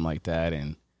smoking or something like that,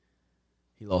 and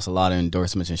he lost a lot of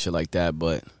endorsements and shit like that.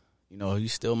 But, you know,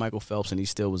 he's still Michael Phelps, and he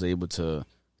still was able to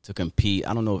compete.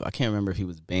 I don't know. I can't remember if he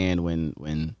was banned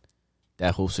when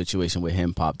that whole situation with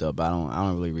him popped up. I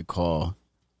don't really recall.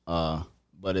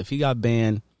 But if he got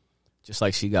banned, just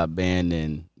like she got banned,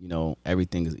 and, you know,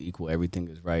 everything is equal, everything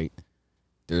is right.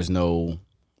 There's no,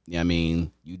 you know what I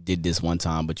mean, you did this one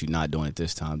time, but you're not doing it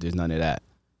this time. There's none of that.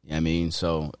 You know what I mean?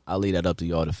 So I'll leave that up to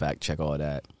y'all to fact check all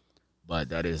that. But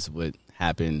that is what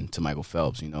happened to Michael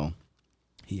Phelps. You know,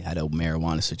 he had a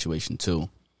marijuana situation too.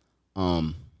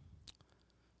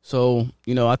 So,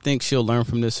 you know, I think she'll learn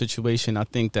from this situation. I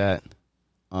think that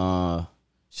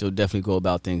she'll definitely go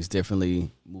about things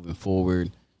differently moving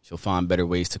forward. She'll find better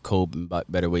ways to cope and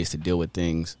better ways to deal with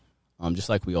things, just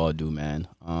like we all do, man.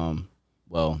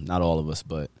 Well, not all of us,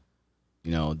 but,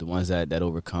 you know, the ones that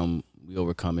overcome, we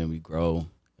overcome and we grow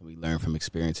and we learn from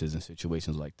experiences and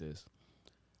situations like this.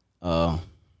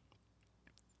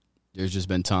 There's just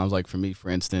been times, like for me, for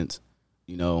instance,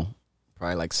 you know,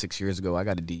 probably like 6 years ago, I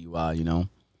got a DUI, you know,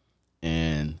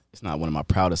 and it's not one of my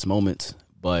proudest moments,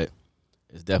 but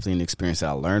it's definitely an experience that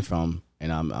I learned from,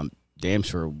 and I'm damn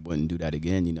sure wouldn't do that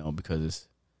again, you know, because it's,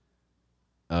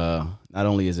 not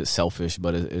only is it selfish,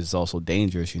 but it's also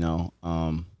dangerous, you know.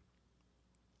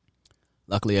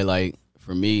 Luckily, like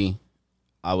for me,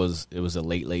 it was a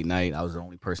late night. I was the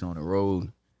only person on the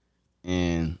road,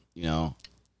 and, you know,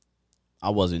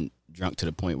 I wasn't drunk to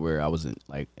the point where I wasn't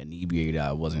like inebriated.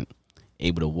 I wasn't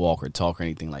able to walk or talk or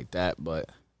anything like that. But,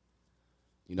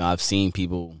 you know, I've seen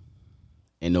people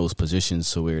in those positions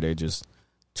so where they're just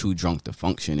too drunk to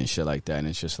function and shit like that. And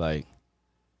it's just like,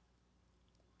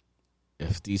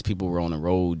 if these people were on the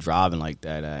road driving like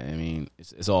that, I mean,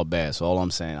 it's all bad. So all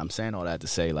I'm saying all that to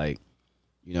say, like,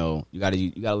 you know, you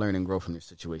gotta learn and grow from your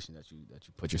situation that you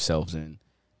put yourselves in,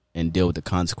 and deal with the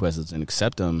consequences and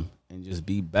accept them and just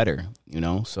be better, you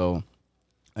know? So,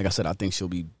 like I said, I think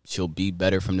she'll be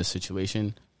better from this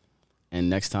situation. And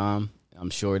next time, I'm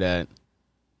sure that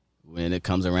when it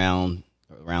comes around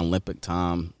Olympic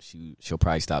time, she'll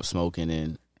probably stop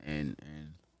smoking and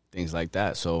things like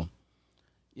that. So,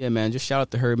 yeah, man, just shout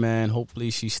out to her, man. Hopefully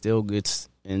she still gets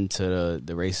into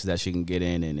the races that she can get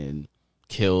in and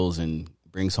kills and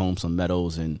brings home some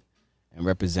medals and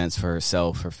represents for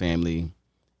herself, her family,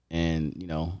 and, you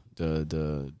know,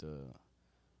 the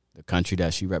country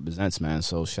that she represents, man.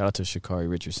 So shout out to Sha'Carri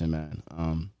Richardson,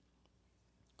 man.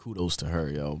 Kudos to her,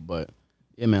 yo. But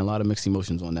yeah, man, a lot of mixed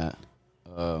emotions on that.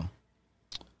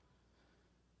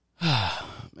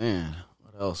 Man,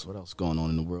 what else going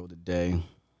on in the world today?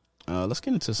 Let's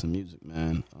get into some music,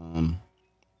 man.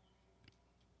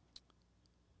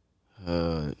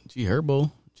 G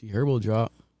Herbo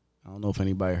drop. I don't know if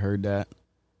anybody heard that.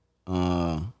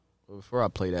 But before I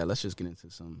play that, let's just get into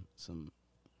some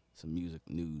music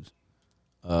news.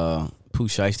 Pooh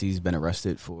Shiesty's been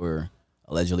arrested for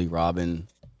allegedly robbing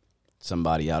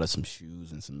somebody out of some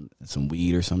shoes and some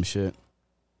weed or some shit.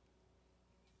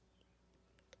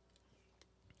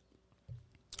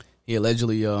 He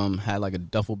allegedly had like a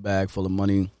duffel bag full of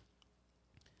money,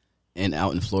 and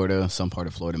out in Florida, some part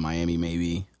of Florida, Miami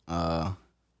maybe.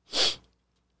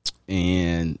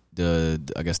 And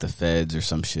I guess the feds or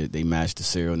some shit, they matched the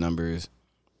serial numbers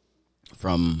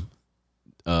from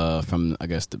the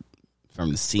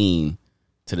scene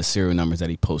to the serial numbers that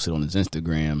he posted on his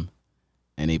Instagram,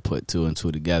 and they put 2 and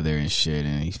 2 together and shit,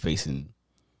 and he's facing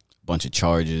a bunch of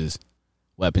charges,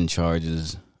 weapon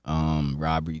charges,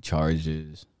 robbery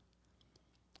charges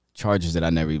that I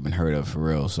never even heard of for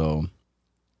real. So,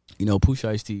 Pusha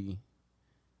Ice-T,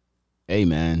 hey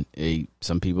man,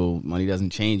 some people, money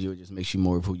doesn't change you, it just makes you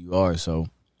more of who you are. So,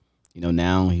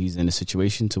 now he's in a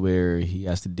situation to where he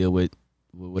has to deal with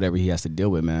whatever he has to deal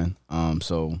with, man.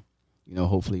 So,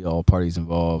 hopefully all parties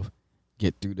involved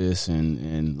get through this,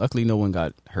 and luckily no one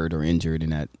got hurt or injured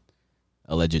in that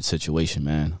alleged situation,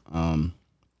 man.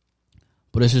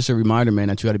 But it's just a reminder, man,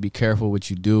 that you got to be careful what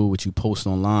you do, what you post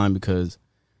online, because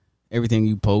everything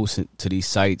you post to these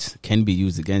sites can be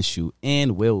used against you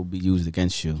and will be used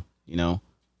against you.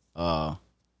 I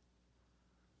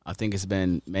think it's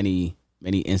been many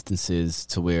instances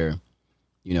to where,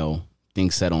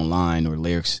 things said online or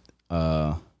lyrics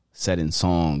said in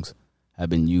songs have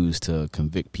been used to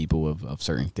convict people of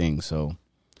certain things. So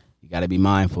you got to be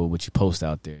mindful of what you post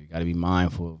out there. You got to be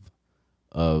mindful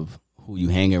of who you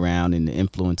hang around and the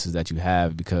influences that you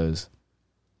have, because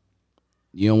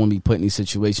you don't want to be put in these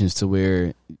situations to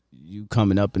where you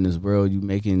coming up in this world, you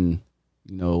making,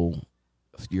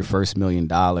 your first $1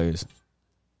 million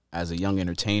as a young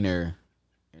entertainer,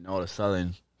 and all of a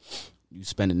sudden you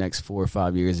spend the next 4 or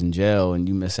 5 years in jail and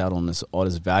you miss out on all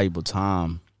this valuable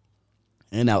time,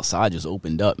 and outside just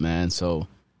opened up, man. So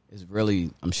it's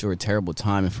really, I'm sure, a terrible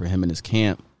timing for him and his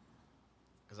camp,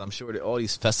 because I'm sure that all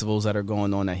these festivals that are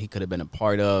going on that he could have been a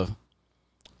part of,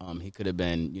 he could have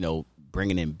been,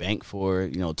 bringing in bank for,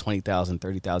 $20,000,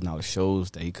 $30,000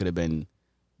 shows that he could have been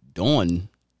doing,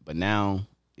 but now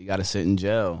he got to sit in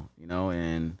jail,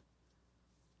 and,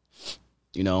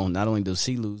 not only does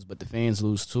he lose, but the fans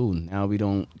lose too. Now we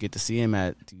don't get to see him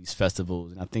at these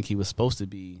festivals, and I think he was supposed to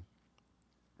be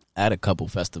at a couple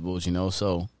festivals,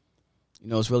 so,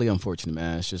 it's really unfortunate,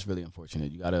 man. It's just really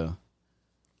unfortunate. You gotta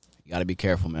be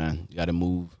careful, man. You gotta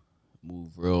move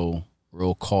real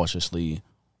cautiously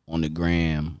on the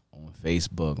gram, on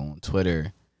Facebook, on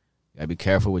Twitter. You gotta be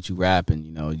careful what you rapping.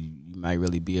 You might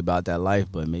really be about that life,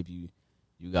 but maybe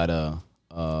you gotta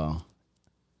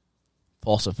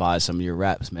falsify some of your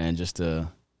raps, man. You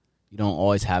don't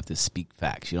always have to speak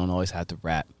facts. You don't always have to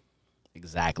rap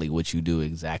exactly what you do,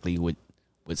 exactly what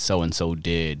so and so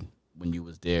did when you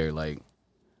was there. Like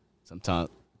sometimes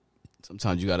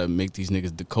you gotta make these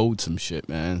niggas decode some shit,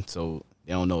 man, so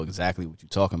they don't know exactly what you're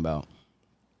talking about.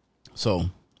 So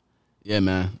yeah,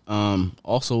 man.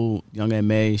 Also, Young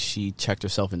M.A., she checked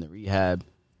herself into rehab.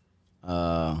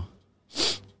 I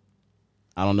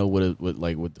don't know what it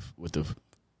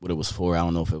was for. I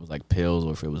don't know if it was like pills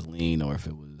or if it was lean or if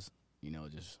it was,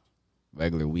 just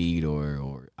regular weed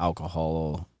or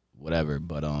alcohol, whatever.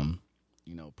 But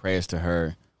prayers to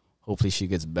her. Hopefully she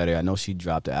gets better. I know she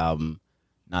dropped the album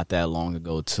not that long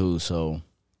ago too. So,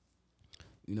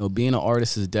 being an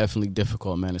artist is definitely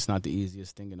difficult, man. It's not the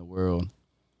easiest thing in the world.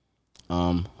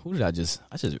 Who did I just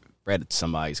read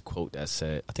somebody's quote that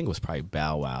said, I think it was probably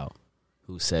Bow Wow,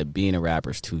 who said being a rapper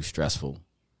is too stressful,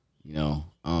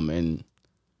 and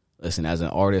listen, as an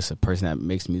artist, a person that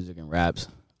makes music and raps,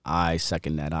 I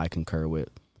second that. I concur with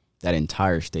that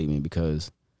entire statement,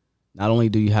 because not only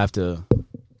do you have to,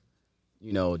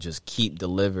 just keep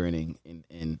delivering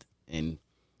and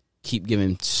keep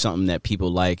giving something that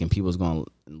people like and people's going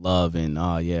to love, and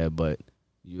but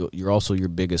you're also your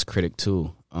biggest critic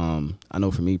too. I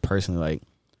know for me personally, like,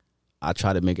 I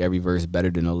try to make every verse better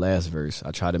than the last verse.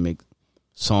 I try to make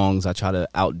songs, I try to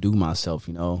outdo myself,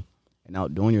 and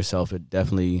outdoing yourself, it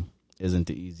definitely isn't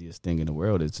the easiest thing in the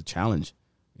world. It's a challenge.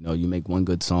 You make one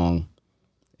good song,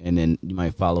 and then you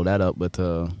might follow that up with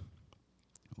the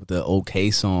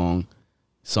okay song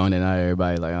that not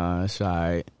everybody like, it's all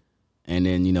right. And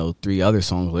then, 3 other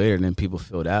songs later, and then people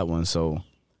feel that one. So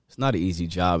it's not an easy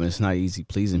job, and it's not easy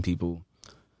pleasing people.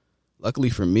 Luckily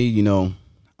for me,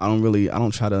 I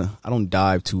don't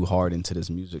dive too hard into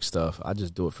this music stuff. I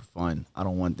just do it for fun. I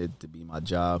don't want it to be my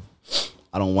job.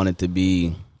 I don't want it to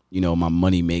be, my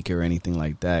money maker or anything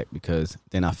like that, because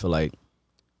then I feel like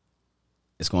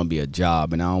it's going to be a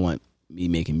job, and I don't want me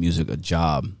making music a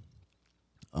job.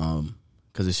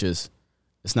 Because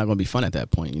it's not going to be fun at that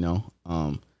point,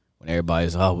 when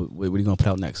everybody's, what are you going to put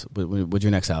out next? What's your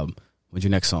next album? What's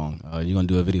your next song? You going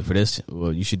to do a video for this?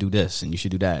 Well, you should do this and you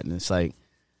should do that. And it's like,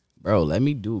 bro, let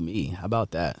me do me. How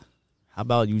about that? How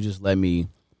about you just let me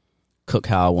cook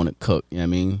how I want to cook? You know what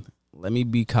I mean? let me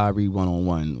be Kyrie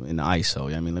one-on-one in the ISO. You know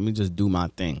what I mean? Let me just do my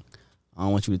thing. I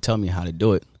don't want you to tell me how to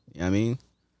do it. You know what I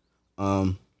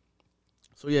mean?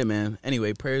 So, yeah, man.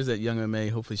 Anyway, prayers that Young M.A.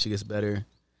 Hopefully she gets better.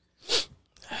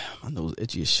 My nose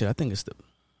itchy as shit. I think it's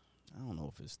I don't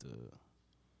know if it's the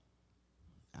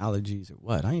allergies or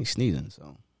what. I ain't sneezing,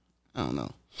 so I don't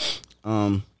know.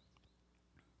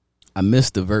 I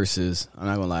missed the verses. I'm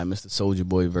not going to lie. I missed the Soulja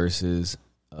Boy verses,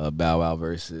 Bow Wow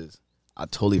verses. I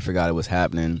totally forgot it was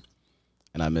happening,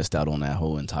 and I missed out on that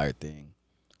whole entire thing.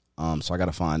 So I got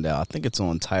to find out. I think it's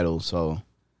on Tidal, so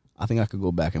I think I could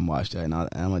go back and watch that, and I'm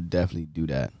going to definitely do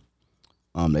that.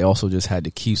 They also just had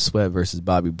the Keith Sweat versus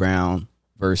Bobby Brown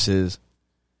versus,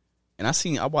 and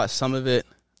I watched some of it.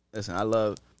 Listen, I'm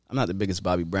not the biggest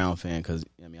Bobby Brown fan because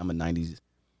I'm a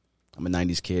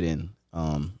 90s kid, and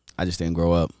I just didn't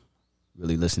grow up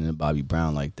really listening to Bobby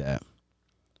Brown like that.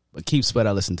 But Keith Sweat,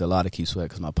 I listened to a lot of Keith Sweat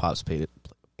because my pops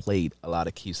played a lot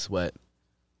of Keith Sweat.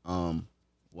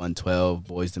 112,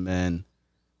 Boyz II Men,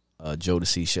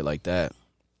 Jodeci, shit like that.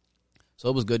 So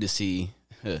it was good to see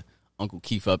Uncle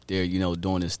Keith up there,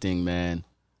 doing his thing, man.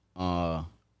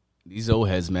 These old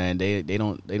heads, man, they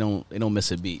don't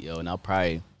miss a beat, yo. And I'll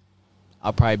probably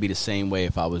be the same way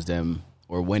if I was them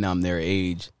or when I'm their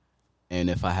age, and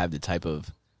if I have the type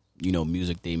of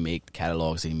music they make,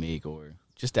 catalogs they make, or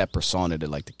just that persona, that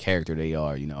like the character they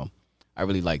are. I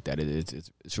really like that.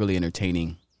 It's really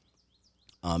entertaining.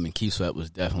 And Keith Sweat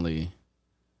was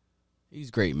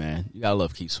he's great, man. You gotta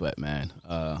love Keith Sweat, man.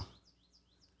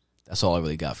 That's all I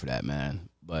really got for that, man.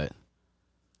 But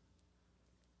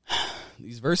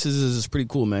these verses is pretty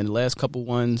cool, man. The last couple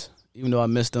ones, even though I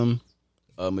missed them,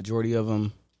 majority of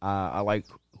them, I like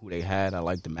who they had. I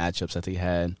like the matchups that they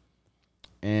had.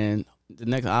 And the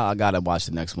next, I gotta watch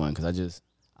the next one because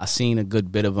I seen a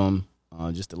good bit of them.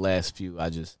 Just the last few, I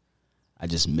just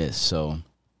missed. So,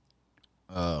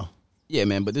 yeah,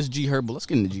 man. But this G Herbo, let's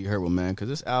get into G Herbo, man, because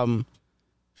this album,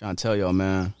 I'm trying to tell y'all,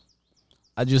 man,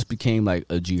 I just became like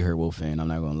a G Herbo fan. I'm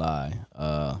not gonna lie.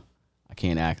 I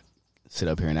can't sit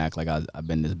up here and act like I've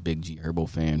been this big G Herbo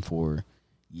fan for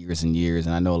years and years,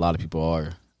 and I know a lot of people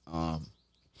are.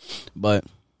 But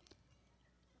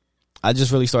I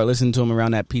just really started listening to him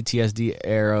around that PTSD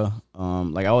era.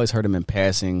 Like I always heard him in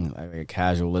passing, like a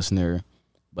casual listener.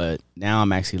 But now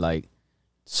I'm actually like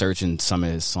searching some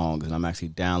of his songs, and I'm actually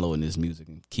downloading his music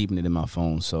and keeping it in my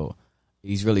phone. So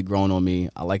he's really grown on me.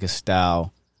 I like his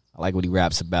style. I like what he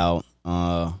raps about.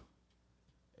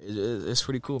 It's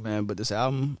pretty cool, man. But this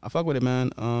album, I fuck with it,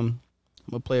 man. I'm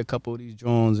gonna play a couple of these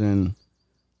Jones, and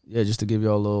yeah, just to give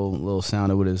y'all a little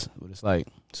sound of what it's like.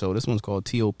 So this one's called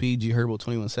T.O.P. G Herbo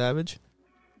 21 Savage.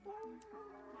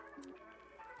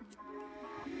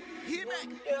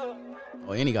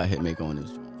 Oh, and he got Hitmaker on this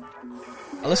joint.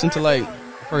 I listened to like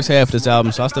the first half of this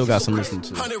album, so I still got some listening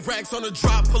to. 100 racks on the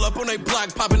drop, pull up on they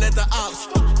block, popping at the ops.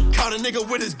 Caught a nigga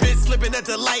with his bitch slipping at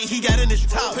the light, he got in his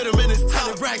top. Hit him in his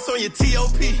top. 100 racks on your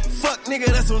T.O.P. Fuck nigga,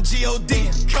 that's on G.O.D.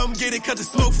 Come get it, cut the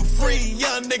smoke for free.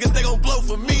 Young niggas, they gon' blow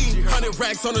for me. 100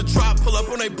 racks on the drop, pull up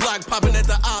on they block, popping at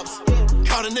the ops.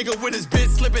 Caught a nigga with his bitch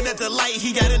slipping at the light,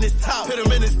 he got in his top. Hit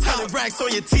him in his top. 100 racks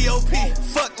on your T.O.P.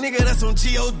 Fuck nigga, that's on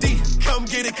G.O.D. Come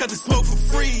get it, cut the smoke for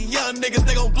free. Young niggas,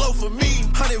 they gon' blow for me.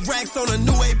 100 racks on a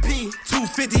new AP.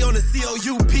 250 on the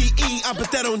COUPE. I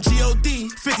put that on G.O.D.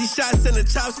 50 shots in the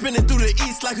chop, spinning through the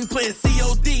east like we playing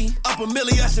COD. Up a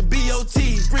milli, I should B.O.T.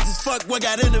 Rich as fuck, what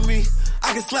got into me?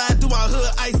 I can slide through my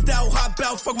hood, iced out, hop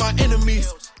out, fuck my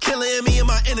enemies. Killing me in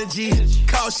my energy.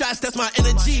 Call shots, that's my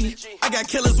energy. I got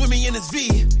killers with me in this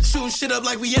V. Shooting shit up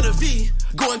like we in a V.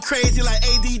 Going crazy like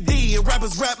ADD. And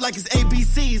rappers rap like it's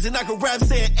ABCs. And I can rap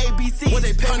saying ABC. When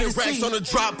they pay 100 racks on the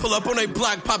drop, pull up on they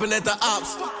block, popping at the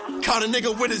ops. Caught a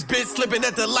nigga with his bitch slipping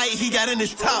at the light, he got in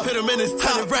his top. Hit him in his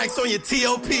top. 100 racks on your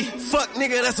T.O.P. Fuck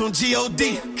nigga, that's on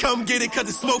G.O.D. Come get it, cut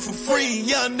the smoke for free.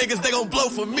 Young niggas, they gon' blow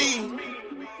for me.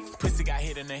 Pussy got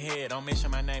hit in the head. Don't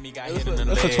mention my name, he got hit in the leg.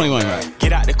 That's for 21, right?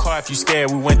 Get out the car if you scared.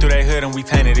 We went through that hood and we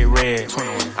painted it red.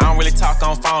 21. I don't really talk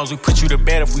on phones. We put you to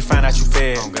bed if we find out you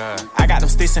fed. Oh God. I got them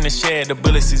sticks in the shed. The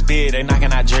bullets is big. They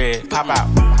knocking out dread. Pop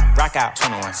out. Rock out.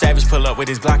 21. Savage pull up with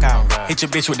his block out. Oh hit your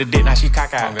bitch with the dick. Now she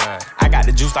cock out. Oh I got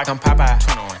the juice like I'm Popeye.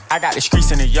 21. I got the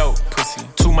streets in the yoke. Pussy.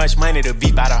 Too much money to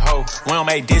beat by the hoe. We don't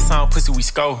make this song. Pussy, we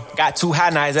score. Got too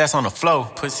high, now his ass on the floor.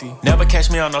 Pussy. Never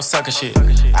catch me on no sucker shit.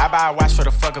 I buy a watch for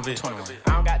the fuck of it. 21.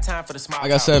 I don't got time for the small.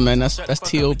 Like I said, man, that's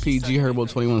T.O.P. G Herbo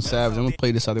 21 Savage. I'm gonna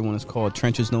play this other one. It's called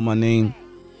Trenches Know My Name.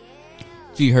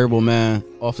 G Herbo, man,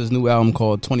 off his new album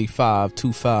called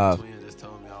 2525. Just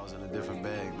told me I was in a different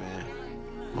bag,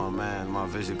 man. My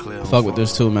vision clear. Fuck with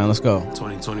this too, man. Let's go.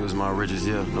 2020 was my richest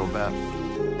year, no bad.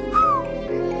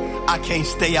 I can't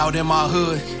stay out in my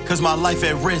hood, cause my life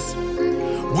at risk.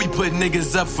 We put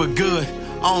niggas up for good,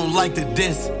 I don't like the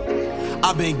diss.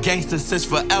 I've been gangster since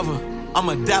forever,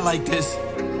 I'ma die like this.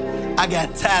 I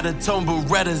got tired of tone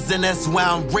Berettas and that's why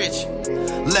I'm rich.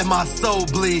 Let my soul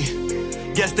bleed.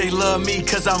 Guess they love me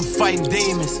cause I'm fighting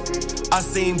demons. I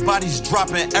seen bodies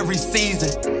dropping every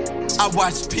season. I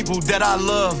watch people that I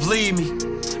love leave me.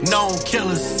 Known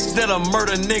killers that'll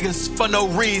murder niggas for no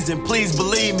reason. Please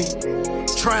believe me.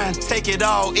 Try and take it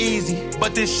all easy,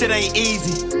 but this shit ain't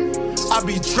easy. I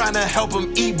be trying to help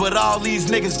them eat, but all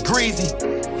these niggas greasy.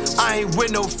 I ain't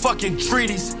with no fucking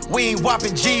treaties. We ain't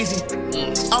whopping Jeezy.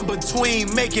 I'm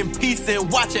between making peace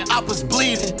and watching oppas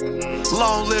bleeding.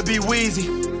 Long live Be Weezy.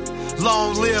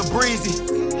 Long live Breezy.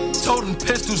 Toting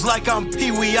pistols like I'm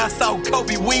Pee Wee. I saw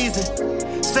Kobe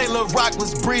wheezing. Sailor Rock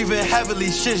was breathing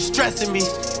heavily. Shit stressing me.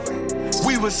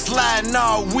 We was sliding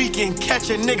all weekend,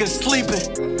 catching niggas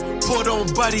sleeping. Put on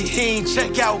Buddy, he ain't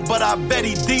check out, but I bet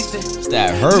he decent. It's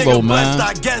that Herbo, man. Blessed,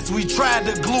 I guess we tried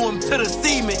to glue him to the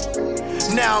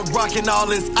cement. Now I'm rocking all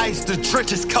this ice, the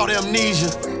trenches caught amnesia.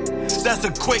 That's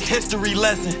a quick history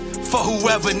lesson for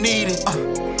whoever needed.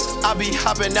 I be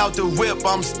hopping out the whip,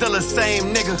 I'm still the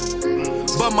same nigga.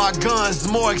 But my gun's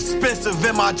more expensive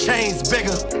and my chain's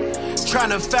bigger. Trying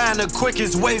to find the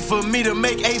quickest way for me to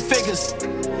make 8 figures.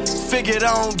 Figured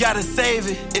I don't gotta save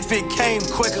it if it came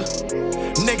quicker.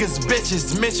 Niggas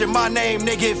bitches mention my name,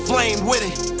 they get flamed with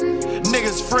it.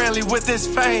 Niggas friendly with this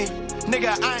fame.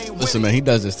 Nigga, I ain't. Listen, man, he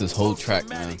does this whole track,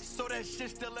 man.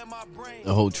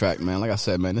 The whole track, man. Like I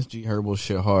said, man, this G Herbo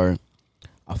shit hard.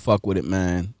 I fuck with it,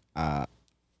 man.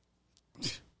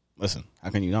 Listen, how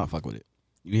can you not fuck with it?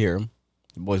 You hear him.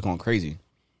 The boy's going crazy.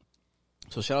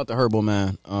 So shout out to Herbo,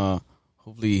 man.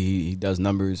 Hopefully he does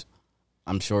numbers.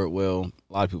 I'm sure it will.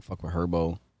 A lot of people fuck with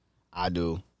Herbo. I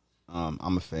do.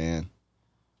 I'm a fan.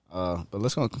 But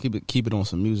let's go keep it on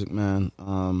some music, man.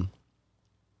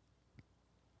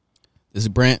 This is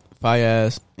Brent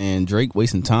Faiyaz and Drake,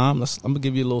 Wasting Time. I'm gonna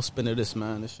give you a little spin of this,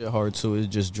 man. This shit hard too. It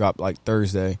just dropped like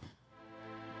Thursday.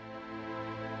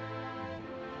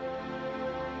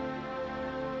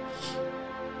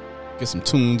 Get some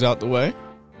tunes out the way.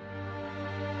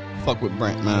 Fuck with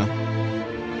Brent, man.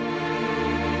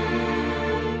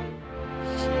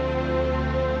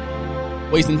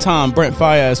 Wasting Time, Brent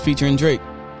Faiyaz featuring Drake.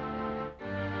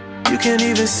 You can't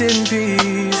even sit in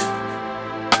peace,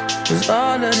 'cause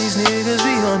all of these niggas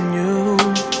be on you.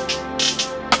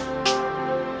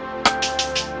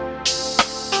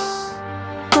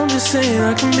 I'm just saying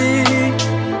I can be,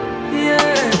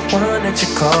 yeah, the one that you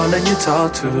call and you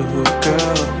talk to,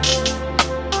 girl.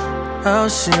 I'll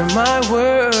share my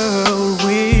world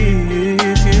with you.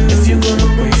 If you're gonna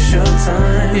waste your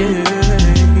time, yeah,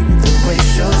 then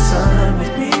waste your time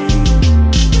with me.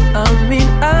 I mean,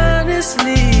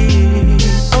 honestly,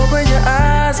 open your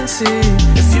eyes and see.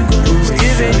 If you're gonna waste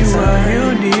giving you what you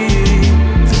need,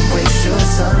 then waste your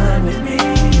time with me.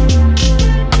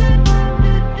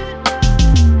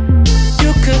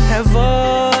 You could have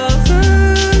all the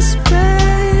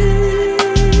space,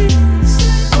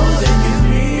 all that you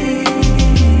need.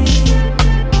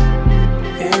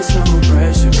 It's no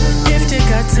pressure, girl. If you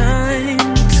got time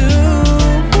to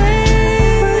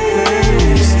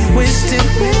waste it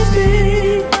with me.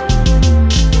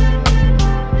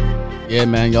 Yeah,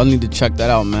 man, y'all need to check that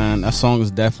out, man. That song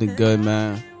is definitely good,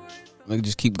 man. Let me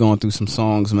just keep going through some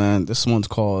songs, man. This one's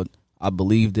called I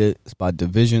Believed It. It's by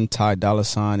Division, Ty Dolla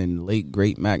 $ign, and the late,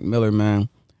 great Mac Miller, man.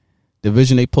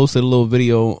 Division, they posted a little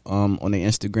video on their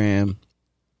Instagram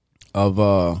of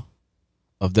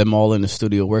them all in the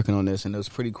studio working on this, and it was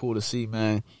pretty cool to see,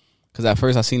 man. Because at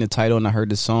first I seen the title and I heard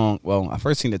the song. Well, I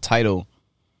first seen the title,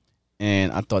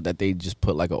 and I thought that they just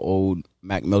put like an old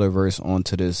Mac Miller verse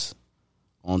onto this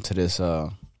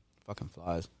song.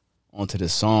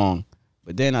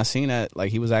 But then I seen that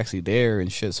like he was actually there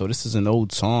and shit. So this is an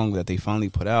old song that they finally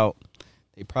put out.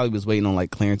 They probably was waiting on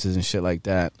like clearances and shit like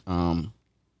that.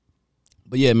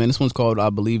 But yeah, man, this one's called I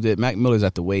Believed It. Mac Miller's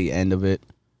at the way end of it.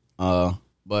 But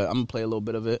I'm gonna play a little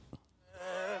bit of it.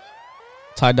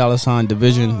 Ty Dolla $ign,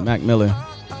 Division, Mac Miller.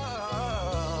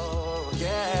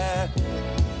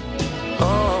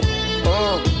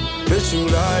 Bitch, you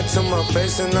lied to my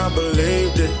face and I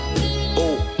believed it.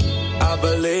 Oh, I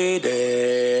believed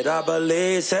it. I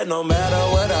believe, said no matter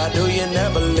what I do, you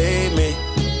never leave me.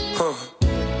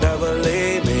 Never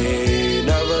leave me.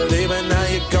 Never leave me, now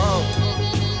you're gone.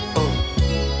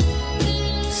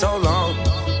 So long.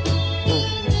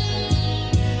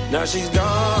 Now she's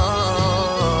gone.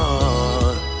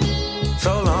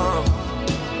 So long.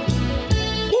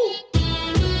 Woo.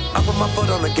 I put my foot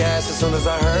on the gas as soon as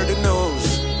I heard the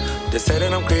news. They say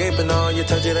that I'm creeping on you,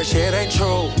 told you that shit ain't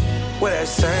true. Well, that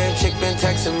same chick been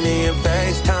texting me and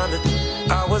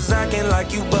FaceTiming. I was acting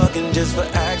like you bugging just for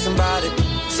asking about it.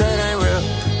 Say it ain't real,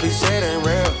 please say it ain't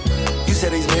real. You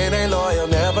said these men ain't loyal,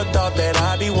 never thought that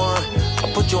I'd be one. I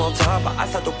put you on top, but I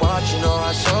start to watch, you know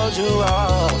I showed you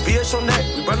all. VS your neck,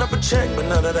 we run up a check, but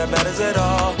none of that matters at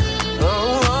all.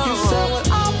 You said what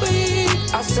I'll be,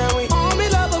 I said we all be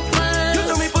lover friends. You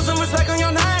told me put some respect on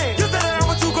your name. You said that I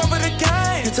was too grown for the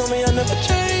game. You told me I never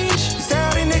change. You said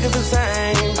all these niggas the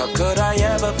same. How could I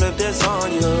ever flip this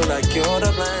on you like you're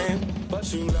to blame?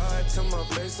 But you lied to my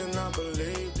face and I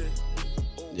believed it.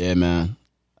 Yeah, man.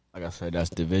 Like I said, that's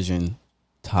Division,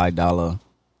 Ty Dolla,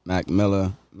 Mac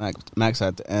Miller, Max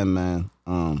at the end, man.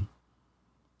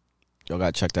 Y'all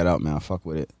gotta check that out, man. I fuck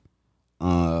with it.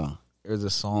 There's a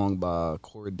song by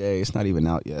Corday. It's not even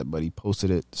out yet, but he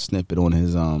posted it, snippet on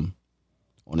his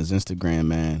Instagram,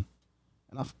 man.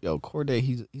 And Corday,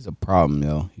 he's a problem,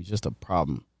 yo. He's just a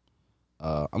problem.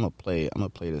 I'm gonna play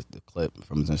the clip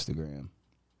from his Instagram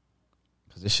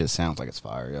because this shit sounds like it's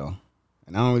fire, yo.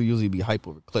 And I don't really usually be hype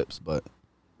over clips, but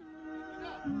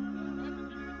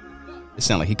it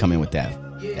sounds like he come in with that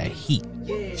heat,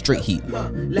 straight heat.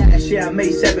 Last year I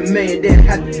made 7 million, didn't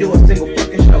have to do a single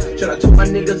fucking show. Should I took my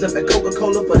niggas up at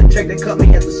Coca-Cola for the check that cut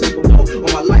me at the Super Bowl?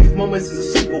 All my life moments is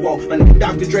a Super Bowl. My nigga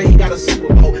Dr. Dre, he got a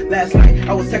Super Bowl. Last night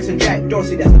I was texting Jack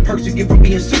Dorsey, that's the perks you get from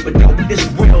being super dope. This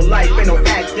is real life, ain't no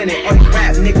accident. All these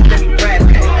rap niggas let me Brad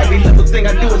Pitt. Every little thing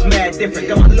I do is mad different.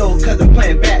 Got my little cousin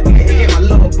playing Batman. Get my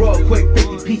little bro a quick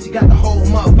 50 piece, he got the whole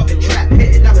motherfucking trap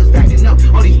hit. I was backing up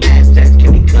on these ass tests,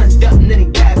 can be gunned up and then he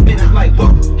gas been. I'm like,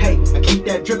 whoa, hey, I keep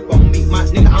that drip on me, my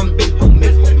nigga, I'm big homie.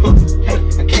 Hey,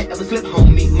 I can't ever slip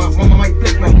homie, my mama might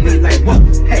flip on me. Like, whoa,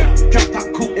 hey, drop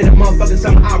top coupe in the motherfucking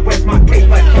summer, I rest my case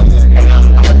like, hey,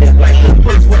 I'ma live like the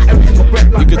first one, every single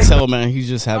breath like. You could tell, man, he's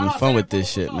just having fun with this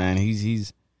shit, man.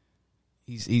 He's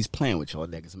playing with y'all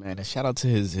niggas, man. And shout out to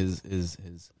his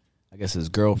I guess his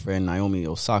girlfriend Naomi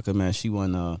Osaka, man. She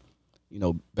won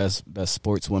best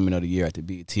sportswoman of the year at the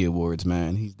BET Awards,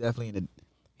 man. He's definitely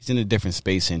in a different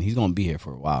space, and he's gonna be here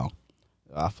for a while.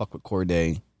 I fuck with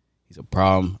Corday. He's a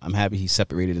problem. I'm happy he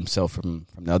separated himself from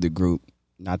the other group.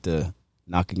 Not to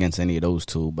knock against any of those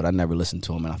two, but I never listened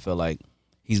to him, and I feel like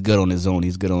he's good on his own.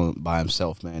 He's good on by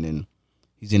himself, man, and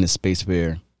he's in a space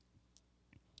where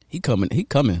he coming,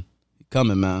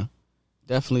 man.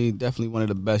 Definitely one of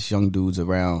the best young dudes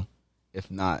around. If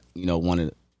not,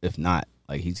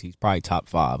 like he's probably top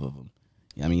 5 of them.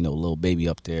 You know what I mean? Lil Baby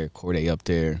up there, Corday up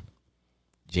there,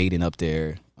 Jaden up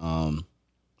there.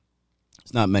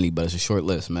 It's not many, but it's a short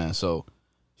list, man. So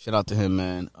shout out to him,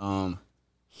 man. And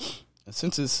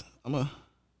since I'm gonna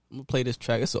play this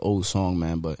track. It's an old song,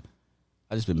 man, but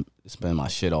I just been spending my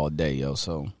shit all day, yo.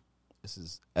 So this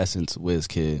is Essence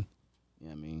Wizkid. You know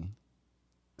what I mean?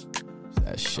 It's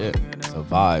that shit. It's a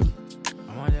vibe.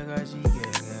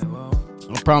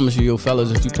 I promise you, yo, fellas,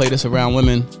 if you play this around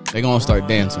women, they're gonna start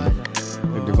dancing.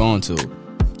 They're going to.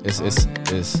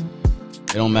 It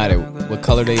don't matter what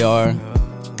color they are,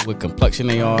 what complexion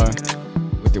they are,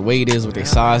 what their weight is, what their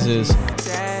size is.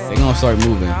 They're gonna start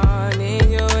moving.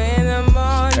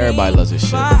 Everybody loves this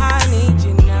shit.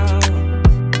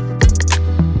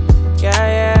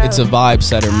 It's a vibe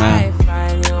setter, man.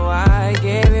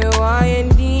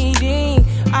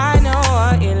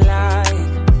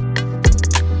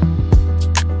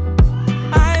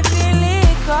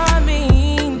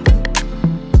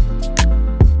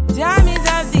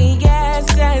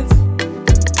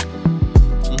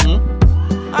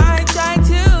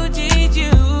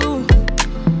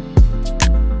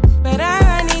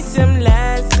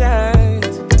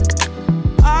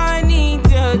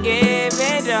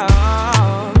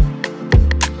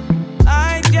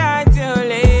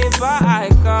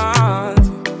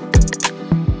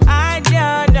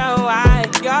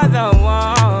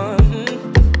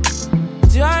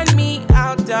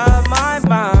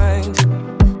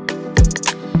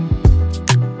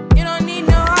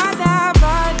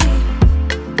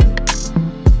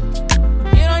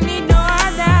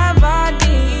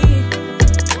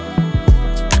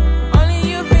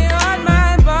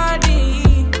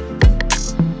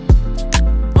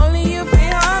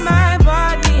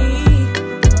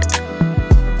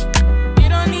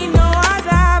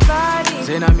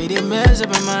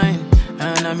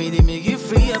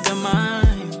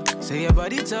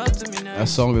 That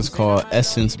song is called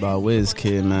Essence by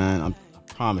Wizkid, man. I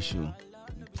promise you,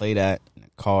 you play that in a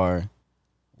car,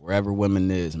 wherever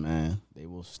women is, man, they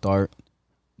will start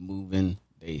moving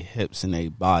their hips and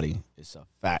their body. It's a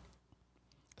fact.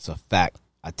 It's a fact.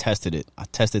 I tested it. I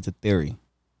tested the theory.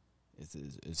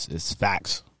 It's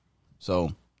facts.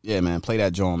 So Yeah, man, play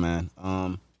that joint, man.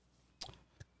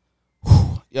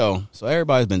 Yo, so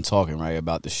everybody's been talking, right,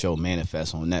 about the show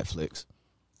Manifest on Netflix.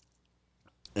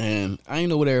 And I didn't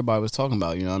know what everybody was talking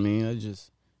about, you know what I mean?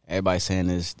 Everybody saying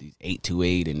this, these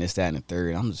 828 and this, that, and the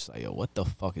third. I'm just like, yo, what the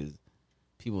fuck is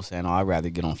people saying, oh, I'd rather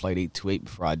get on flight 828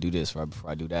 before I do this or before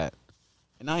I do that.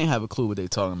 And I ain't have a clue what they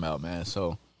talking about, man.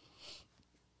 So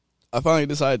I finally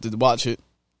decided to watch it,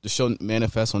 the show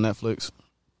Manifest on Netflix.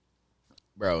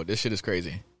 Bro, this shit is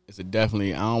crazy. It's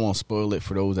definitely, I don't want to spoil it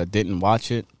for those that didn't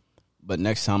watch it. But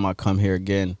next time I come here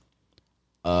again,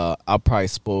 I'll probably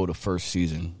spoil the first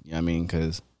season. You know what I mean?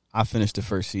 Because I finished the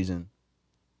first season.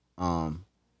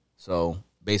 So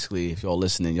basically, if y'all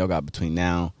listening, y'all got between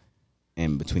now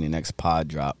and between the next pod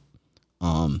drop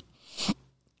to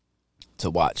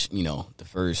watch, you know, the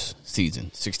first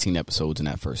season, 16 episodes in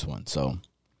that first one. So,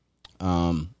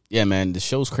 yeah, man, the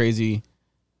show's crazy.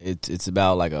 It's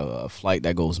about like a flight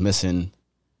that goes missing,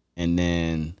 and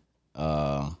then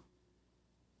the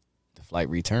flight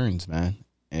returns, man.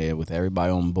 And with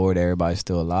everybody on board, everybody's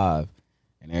still alive,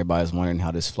 and everybody's wondering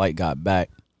how this flight got back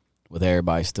with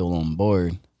everybody still on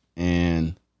board.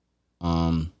 And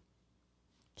so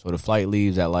the flight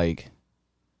leaves at like,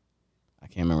 I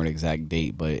can't remember the exact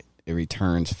date, but it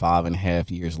returns 5.5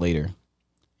 years later.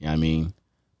 You know what I mean?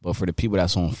 But for the people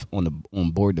that's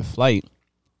on board the flight,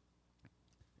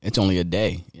 it's only a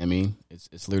day. You know what I mean?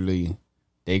 It's literally,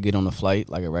 they get on the flight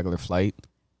like a regular flight,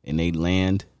 and they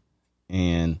land,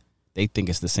 and they think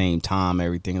it's the same time,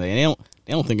 everything. They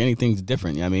don't think anything's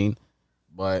different. You know what I mean?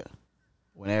 But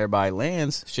when everybody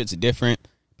lands, shit's different.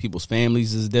 People's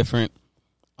families is different.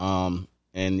 And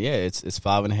yeah, it's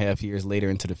 5.5 years later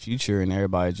into the future, and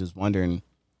everybody's just wondering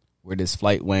where this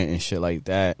flight went and shit like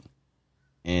that.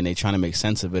 And they trying to make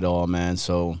sense of it all, man.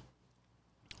 So,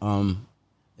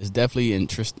 it's definitely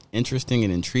interesting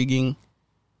and intriguing.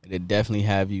 It definitely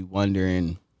have you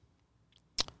wondering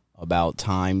about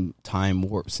time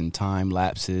warps and time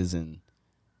lapses and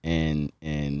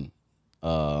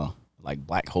like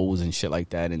black holes and shit like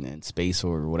that, and space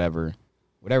or whatever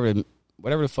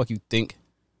the fuck you think,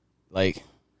 like,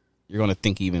 you're gonna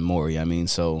think even more. You know what I mean?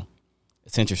 So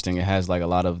it's interesting. It has like a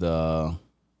lot of the,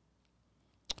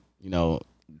 you know,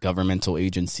 governmental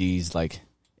agencies like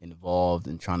involved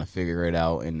in trying to figure it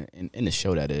out, and in the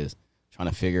show, that is trying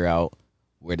to figure out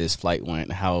where this flight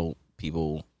went, how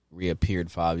people reappeared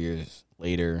 5 years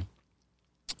later.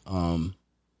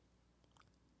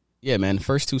 Yeah, man, the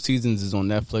first 2 seasons is on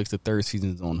Netflix. The third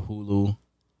season is on Hulu.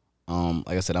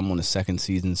 Like I said, I'm on the second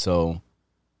season, so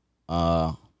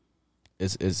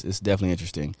it's definitely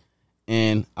interesting.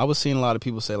 And I was seeing a lot of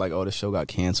people say like, oh, the show got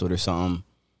canceled or something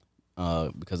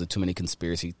because of too many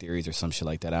conspiracy theories or some shit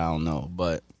like that. I don't know.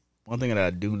 But one thing that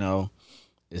I do know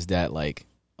is that like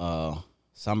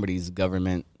some of these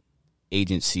government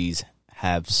agencies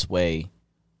have sway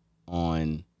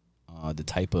on the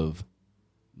type of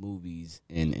movies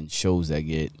and shows that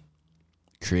get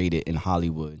created in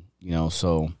Hollywood, you know.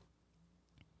 So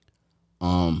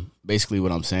basically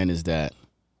what I'm saying is that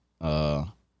a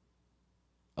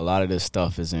lot of this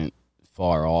stuff isn't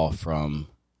far off from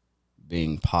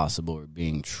being possible or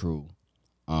being true,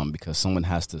 because someone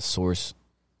has to source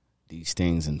these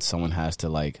things, and someone has to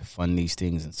like fund these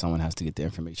things, and someone has to get the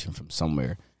information from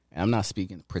somewhere. And I'm not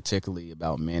speaking particularly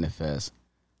about Manifest.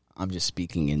 I'm just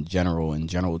speaking in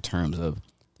general terms of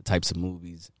the types of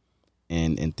movies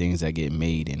and things that get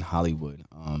made in Hollywood.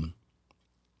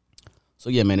 So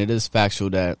yeah, man, it is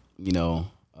factual that, you know,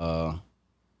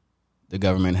 the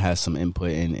government has some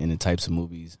input in the types of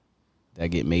movies that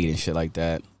get made and shit like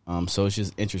that. So it's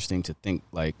just interesting to think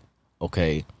like,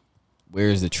 okay, where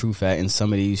is the truth at in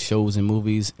some of these shows and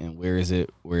movies, and where is it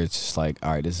where it's just like,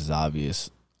 all right, this is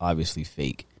obviously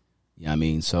fake. You know what I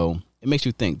mean? So it makes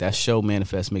you think. That show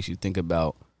Manifest makes you think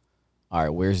about, all right,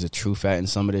 where's the truth at in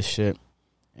some of this shit,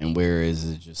 and where is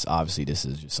it just obviously this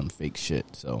is just some fake shit.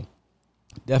 So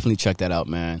definitely check that out,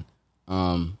 man.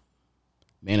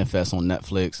 Manifest on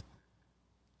Netflix.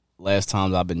 Last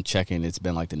times I've been checking, it's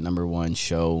been like the #1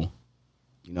 show.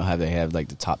 You know how they have like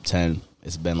the top 10?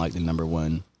 It's been like the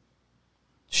 #1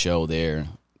 show there,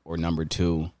 or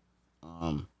 #2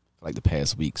 for like the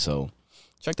past week. So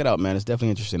check that out, man. It's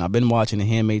definitely interesting. I've been watching The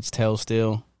Handmaid's Tale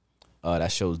still.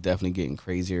 That show's definitely getting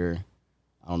crazier.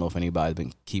 I don't know if anybody's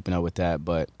been keeping up with that,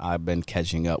 but I've been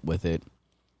catching up with it.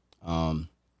 And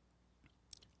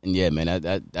yeah, man,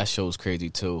 that show's crazy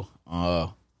too.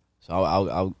 So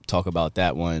I'll talk about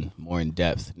that one more in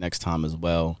depth next time as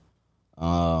well.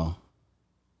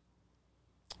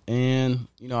 And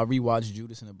you know, I rewatched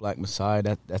Judas and the Black Messiah.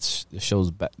 That's the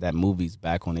show's that movie's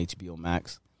back on HBO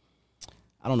Max.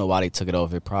 I don't know why they took it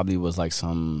off. It probably was like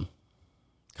some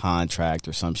contract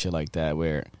or some shit like that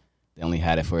where they only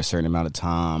had it for a certain amount of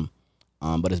time.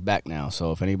 But it's back now.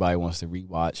 So if anybody wants to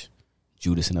rewatch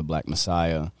Judas and the Black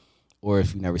Messiah, or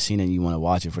if you've never seen it and you want to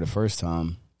watch it for the first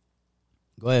time,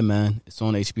 go ahead, man. It's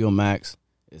on HBO Max.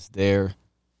 It's there.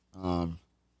 And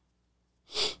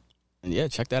yeah,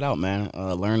 check that out, man.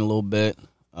 Learn a little bit.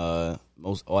 All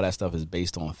that stuff is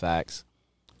based on facts.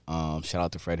 Shout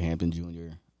out to Fred Hampton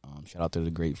Jr. Shout out to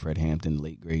the great Fred Hampton,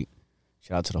 late great.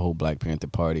 Shout out to the whole Black Panther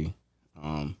Party.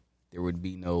 There would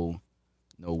be no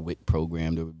WIC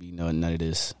program. There would be none of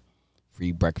this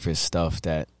free breakfast stuff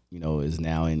that, is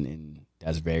now in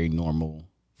that's very normal,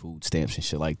 food stamps and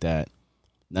shit like that.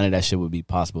 None of that shit would be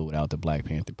possible without the Black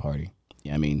Panther Party. You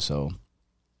know what I mean? So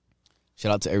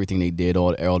shout out to everything they did,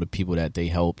 all the people that they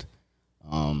helped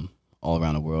all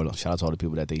around the world. Shout out to all the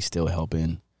people that they still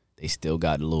helping. They still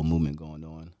got a little movement going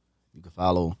on. You can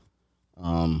follow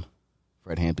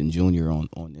Fred Hampton Jr. on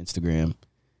Instagram.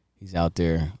 He's out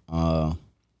there. And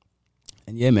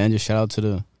yeah, man, just shout out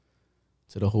to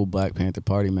the whole Black Panther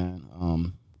Party,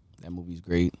 man. That movie's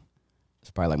great.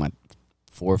 It's probably like my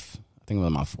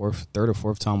third or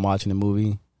fourth time watching the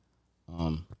movie.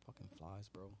 Fucking flies,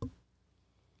 bro.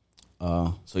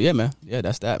 So yeah, man. Yeah,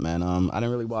 that's that, man. I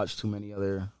didn't really watch too many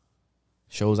other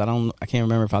shows. I can't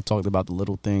remember if I talked about The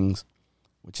Little Things,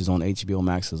 which is on HBO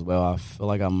Max as well. I feel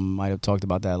like I might have talked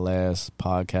about that last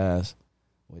podcast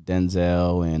with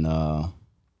Denzel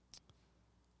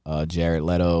and Jared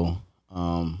Leto.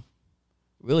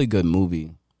 Really good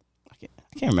movie. I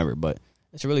can't remember, but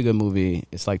it's a really good movie.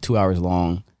 It's like 2 hours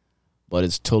long, but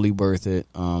it's totally worth it.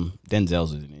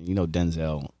 Denzel's in it.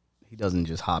 Denzel, he doesn't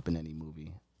just hop in any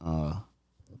movie.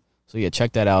 So yeah,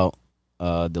 check that out.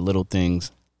 The Little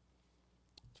Things.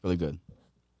 It's really good.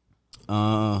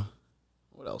 What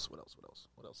else? What else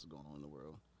is going on in the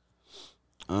world?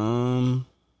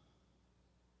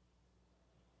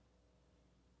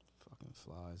 Fucking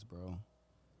flies, bro.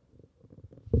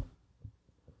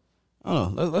 I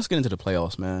don't know. Let's get into the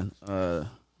playoffs, man.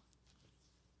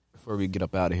 Before we get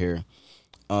up out of here.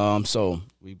 So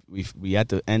we at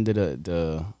the end of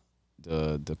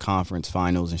the conference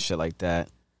finals and shit like that.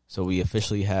 So we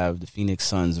officially have the Phoenix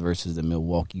Suns versus the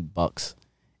Milwaukee Bucks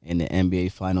in the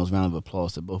NBA Finals. Round of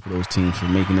applause to both of those teams for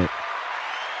making it.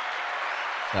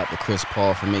 Shout out to Chris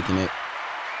Paul for making it.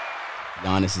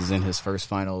 Giannis is in his first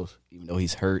finals, even though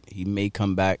he's hurt. He may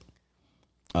come back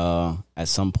at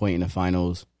some point in the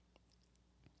finals.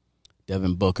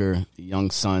 Devin Booker, the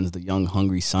young Suns, the young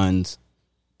hungry Suns,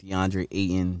 DeAndre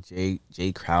Ayton,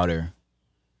 Jay Crowder,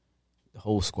 the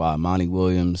whole squad, Monty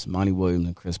Williams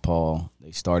and Chris Paul.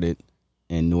 They started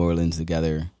in New Orleans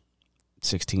together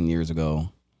 16 years ago.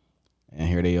 And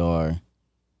here they are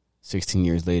 16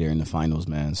 years later in the finals,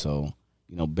 man. So,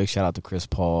 big shout out to Chris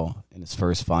Paul in his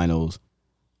first finals.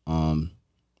 And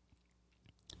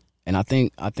I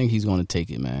think he's going to take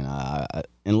it, man.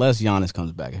 Unless Giannis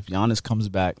comes back. If Giannis comes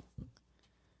back,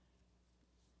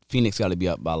 Phoenix got to be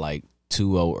up by like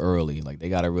 2-0 early. Like, they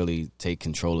got to really take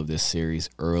control of this series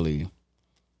early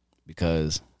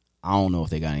because I don't know if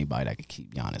they got anybody that could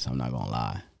keep Giannis. I'm not going to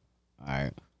lie. All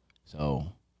right. So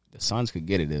the Suns could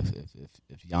get it if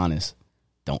Giannis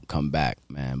don't come back,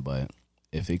 man. But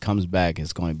if he comes back,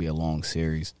 it's going to be a long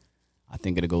series. I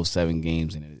think it'll go 7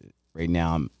 games. And right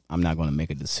now, I'm not going to make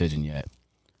a decision yet.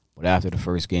 But after the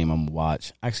first game, I'm going to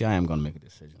watch. Actually, I am going to make a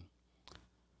decision.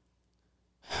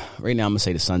 Right now, I'm going to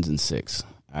say the Suns in 6.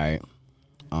 All right.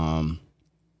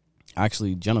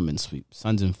 Actually, gentlemen sweep.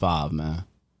 Suns in 5, man.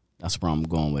 That's where I'm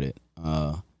going with it.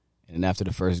 And after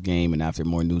the first game and after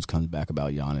more news comes back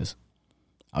about Giannis,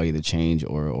 I'll either change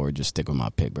or just stick with my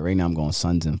pick. But right now, I'm going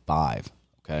Suns in 5.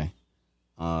 Okay.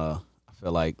 I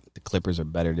feel like the Clippers are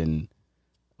better than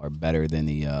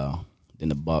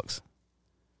the Bucks,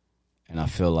 and I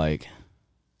feel like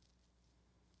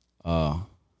a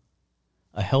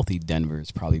healthy Denver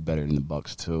is probably better than the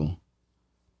Bucks too.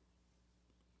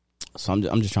 So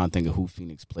I'm just trying to think of who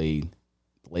Phoenix played.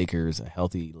 Lakers, a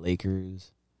healthy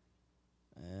Lakers.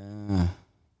 I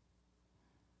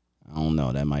don't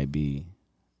know. That might be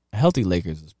a healthy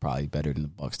Lakers is probably better than the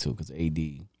Bucks too because AD.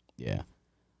 Yeah.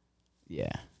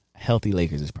 Healthy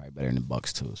Lakers is probably better than the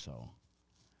Bucks too. So,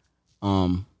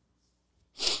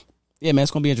 yeah, man,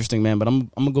 it's gonna be interesting, man. But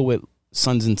I'm gonna go with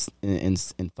Suns in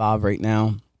 5 right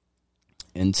now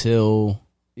until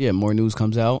more news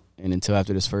comes out and until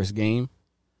after this first game.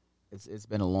 It's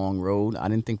been a long road. I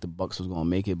didn't think the Bucks was gonna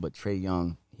make it, but Trae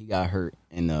Young, he got hurt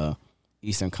in the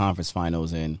Eastern Conference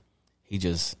Finals, and he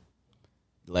just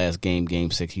last game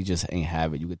 6, he just ain't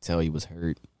have it. You could tell he was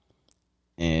hurt.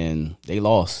 And they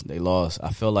lost. I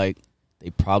feel like they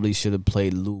probably should have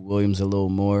played Lou Williams a little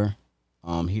more.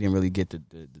 He didn't really get the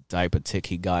type of tick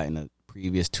he got in the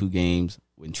previous 2 games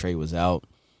when Trey was out.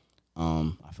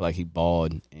 I feel like he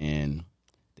balled, and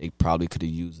they probably could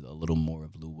have used a little more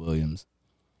of Lou Williams.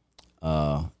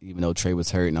 Even though Trey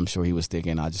was hurt, and I'm sure he was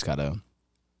thinking, I'm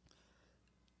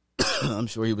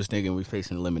sure he was thinking we're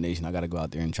facing elimination. I got to go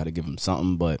out there and try to give him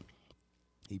something, but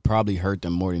he probably hurt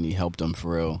them more than he helped them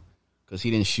for real, because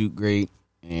he didn't shoot great,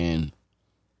 and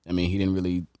I mean, he didn't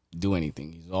really do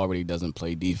anything. He already doesn't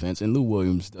play defense, and Lou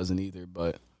Williams doesn't either,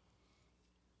 but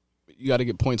you got to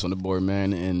get points on the board,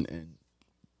 man, and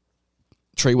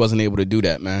Trey wasn't able to do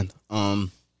that, man.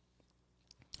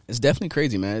 It's definitely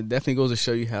crazy, man. It definitely goes to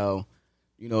show you how,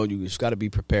 you just got to be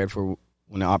prepared for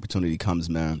when the opportunity comes,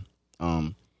 man.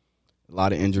 A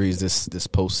lot of injuries this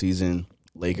postseason.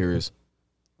 Lakers,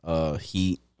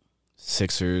 Heat,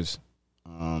 Sixers,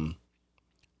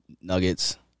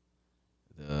 Nuggets,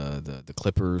 the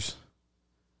Clippers,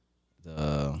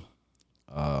 the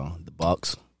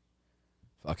Bucks,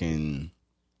 fucking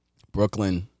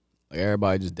Brooklyn. Like,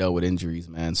 everybody just dealt with injuries,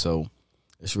 man. So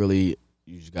it's really,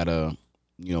 you just gotta,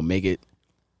 make it,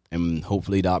 and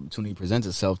hopefully the opportunity presents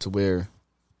itself to where,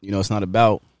 it's not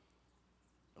about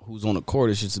who's on the court.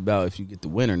 It's just about if you get the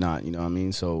win or not. You know what I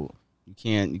mean? So you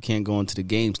can't go into the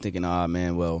games thinking,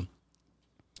 man, well,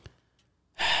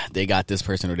 they got this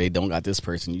person or they don't got this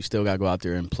person. You still got to go out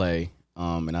there and play.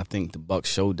 And I think the Bucks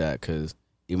showed that, because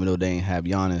even though they ain't have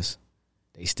Giannis,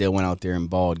 they still went out there and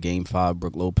balled. Game 5,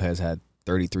 Brook Lopez had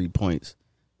 33 points.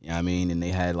 You know what I mean? And they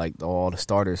had, all the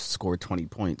starters scored 20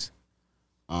 points.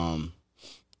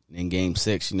 In Game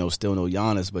 6, still no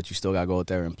Giannis, but you still got to go out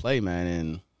there and play, man.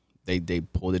 And they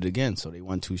pulled it again. So they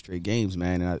won 2 straight games,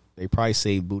 man. And they probably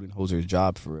saved Budenholzer's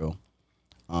job for real.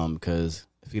 Because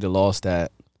if he'd have lost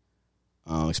that,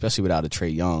 especially without a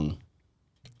Trae Young,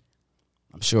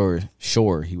 I'm sure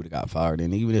he would have got fired.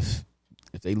 And even if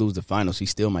they lose the finals, he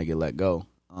still might get let go.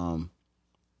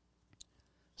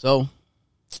 So,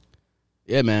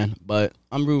 yeah, man. But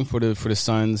I'm rooting for the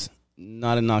Suns.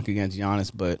 Not a knock against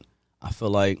Giannis, but I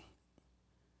feel like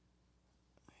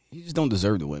he just don't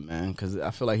deserve to win, man, because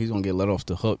I feel like he's going to get let off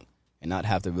the hook and not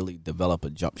have to really develop a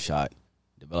jump shot,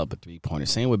 develop a three-pointer.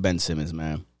 Same with Ben Simmons,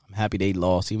 man. I'm happy they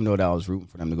lost, even though I was rooting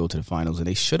for them to go to the finals, and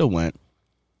they should have went,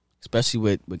 especially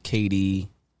with KD,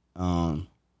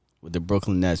 with the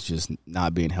Brooklyn Nets just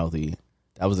not being healthy.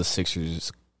 That was the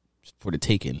Sixers for the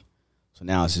taking. So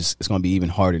now it's going to be even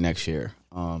harder next year.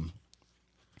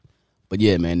 But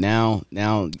yeah, man, now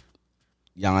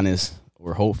Giannis,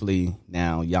 or hopefully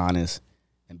now Giannis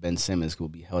and Ben Simmons will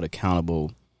be held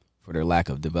accountable for their lack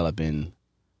of developing,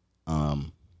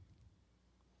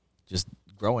 just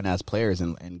growing as players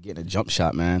and getting a jump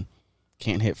shot, man.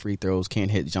 Can't hit free throws, can't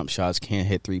hit jump shots, can't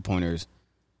hit three-pointers.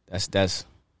 That's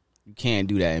you can't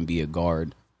do that and be a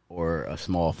guard or a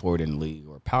small forward in the league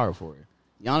or a power forward.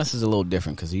 Giannis is a little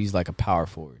different because he's like a power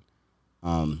forward.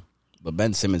 But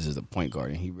Ben Simmons is a point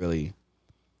guard, and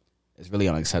it's really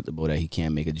unacceptable that he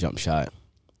can't make a jump shot.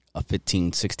 A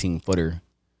 15, 16-footer.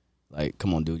 Like,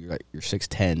 come on, dude. You're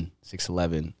 6'10",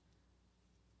 6'11",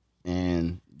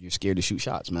 and you're scared to shoot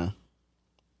shots, man.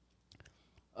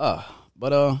 But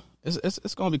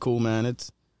it's gonna be cool, man.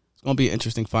 It's gonna be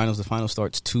interesting finals. The final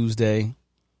starts Tuesday,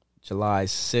 July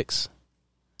 6th.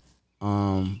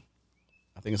 I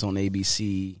think it's on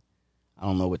ABC. I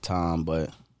don't know what time, but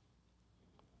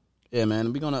yeah,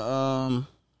 man. We're gonna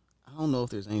I don't know if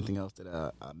there's anything else that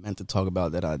I meant to talk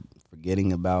about that I'm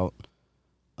forgetting about.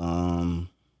 Talk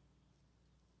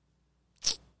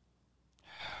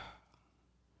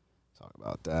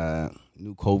about that.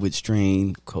 New COVID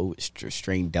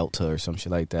strain Delta or some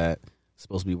shit like that. It's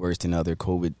supposed to be worse than other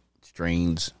COVID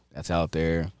strains that's out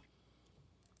there.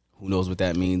 Who knows what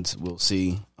that means? We'll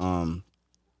see. That's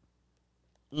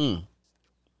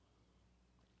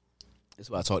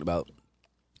what I talked about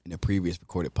in a previous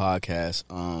recorded podcast.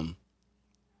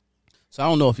 So I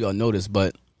don't know if y'all noticed,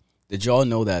 but did y'all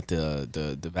know that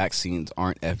the vaccines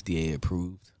aren't FDA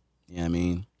approved? You know what I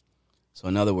mean? So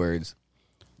in other words,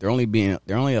 they're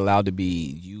only allowed to be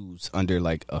used under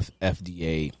like a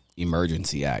FDA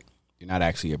Emergency Act. They're not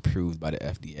actually approved by the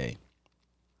FDA.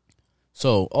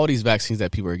 So all these vaccines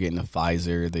that people are getting, the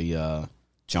Pfizer, the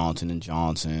Johnson &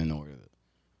 Johnson, or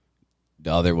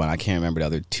the other one, I can't remember the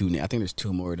other two. I think there's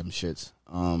 2 more of them shits.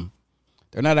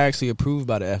 They're not actually approved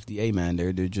by the FDA, man.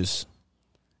 They're just,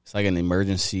 it's like an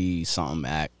emergency something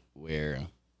act where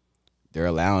they're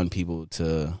allowing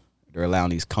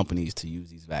these companies to use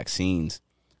these vaccines,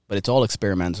 but it's all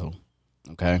experimental.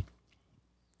 Okay.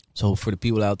 So for the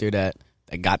people out there that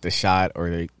got the shot or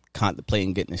they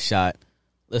contemplating getting the shot,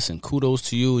 listen, kudos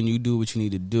to you, and you do what you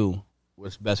need to do.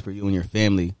 What's best for you and your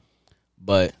family.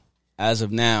 But as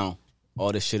of now,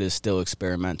 all this shit is still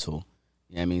experimental.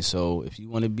 You know what I mean? So if you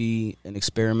want to be an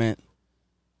experiment,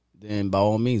 then by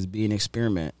all means, be an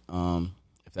experiment.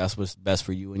 If that's what's best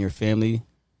for you and your family,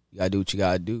 you got to do what you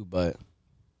got to do. But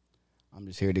I'm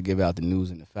just here to give out the news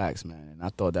and the facts, man. And I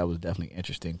thought that was definitely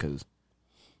interesting because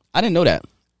I didn't know that,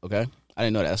 okay? I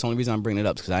didn't know that. That's the only reason I'm bringing it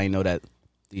up because I didn't know that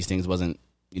these things wasn't,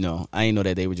 I didn't know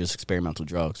that they were just experimental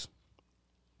drugs.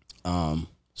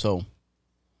 So,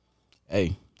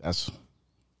 hey,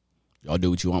 y'all do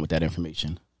what you want with that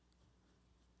information.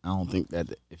 I don't think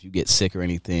that if you get sick or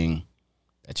anything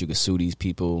that you can sue these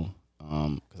people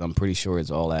because I'm pretty sure it's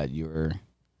all at your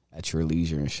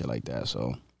leisure and shit like that.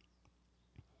 So,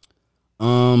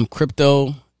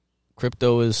 crypto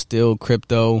is still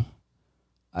crypto.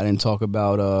 I didn't talk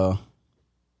about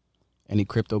any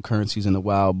cryptocurrencies in a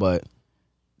while, but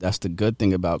that's the good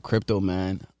thing about crypto,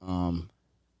 man. Or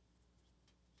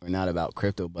not about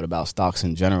crypto, but about stocks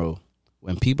in general.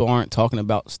 When people aren't talking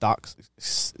about stocks,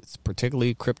 it's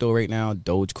particularly crypto right now,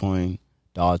 Dogecoin,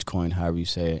 however you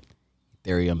say it,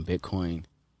 Ethereum, Bitcoin,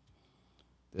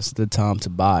 this is the time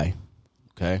to buy,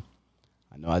 okay?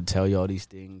 I know I tell you all these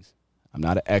things. I'm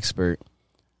not an expert.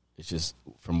 It's just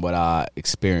from what I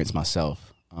experienced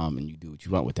myself, and you do what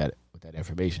you want with that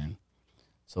information.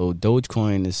 So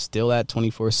Dogecoin is still at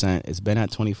 24 cents. It's been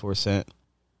at 24 cents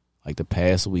like the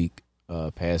past week,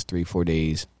 past 3-4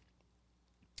 days.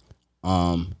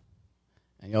 And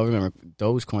y'all remember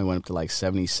Dogecoin went up to like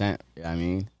 70 cents, you know what I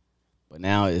mean? But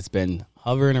now it's been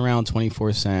hovering around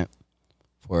 24 cents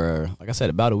for, like I said,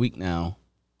 about a week now.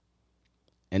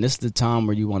 And this is the time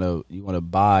where you want to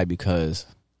buy because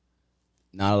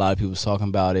not a lot of people's talking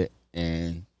about it,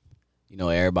 and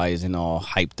everybody isn't all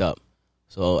hyped up.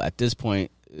 So at this point,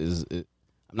 I'm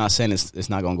not saying it's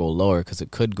not gonna go lower because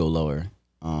it could go lower.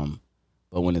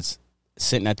 But when it's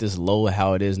sitting at this low,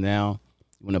 how it is now,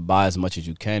 you want to buy as much as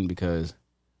you can because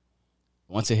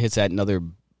once it hits that another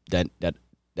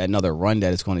run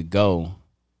that it's going to go,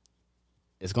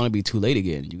 it's going to be too late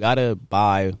again. You got to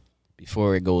buy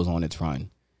before it goes on its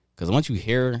run. Because once you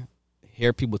hear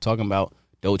people talking about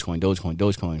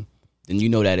Dogecoin, then you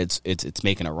know that it's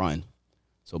making a run.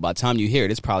 So by the time you hear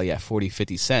it, it's probably at 40,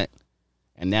 50 cents.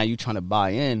 And now you're trying to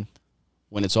buy in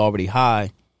when it's already high,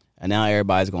 and now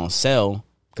everybody's going to sell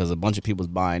because a bunch of people's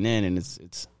buying in, and it's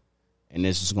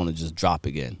just going to just drop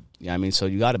again. You know what I mean? So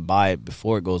you got to buy it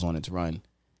before it goes on its run.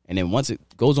 And then once it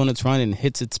goes on its run and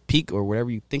hits its peak or whatever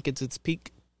you think it's its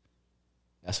peak,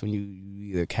 that's when you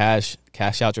either cash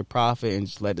out your profit and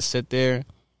just let it sit there,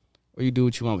 or you do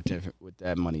what you want with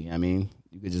that money. I mean,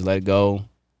 you could just let it go,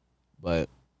 but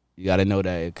you got to know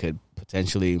that it could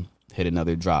potentially hit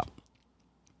another drop.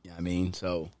 You know what I mean?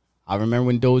 So I remember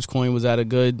when Dogecoin was at it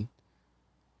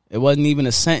wasn't even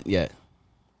a cent yet.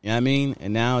 You know what I mean?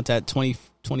 And now it's at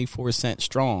 24 cents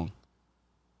strong.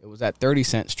 It was at 30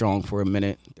 cents strong for a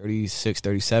minute, 36,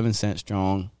 37 cents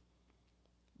strong.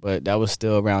 But that was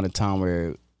still around the time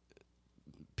where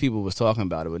people was talking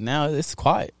about it. But now it's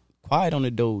quiet on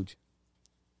the Doge.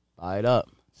 Buy it up.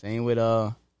 Same with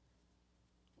marijuana,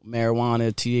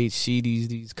 THC,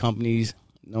 these companies.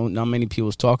 Not many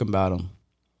people's talking about them.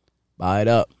 Buy it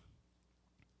up.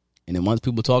 And then once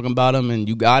people talking about them and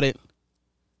you got it,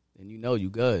 then you know you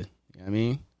good. You know what I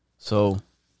mean? So,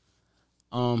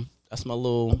 that's my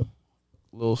little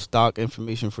stock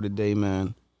information for the day,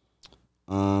 man.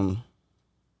 Yeah,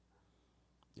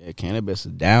 cannabis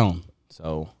is down.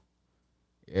 So,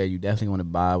 yeah, you definitely want to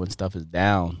buy when stuff is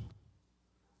down.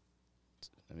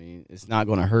 I mean, it's not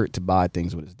going to hurt to buy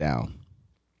things when it's down.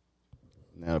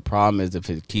 Now, the problem is if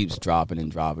it keeps dropping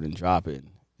and dropping and dropping,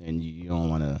 and you don't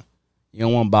want to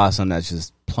buy something that's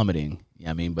just plummeting. You know what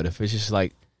I mean? But if it's just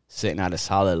like sitting at a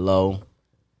solid low,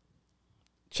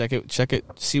 check it,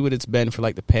 see what it's been for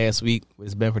like the past week, what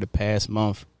it's been for the past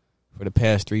month, for the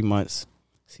past 3 months,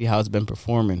 see how it's been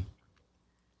performing.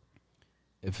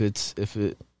 Because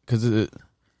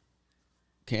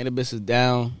cannabis is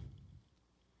down,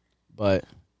 but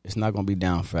it's not going to be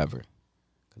down forever.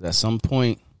 Because at some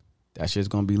point, that shit's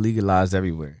going to be legalized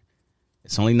everywhere.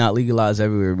 It's only not legalized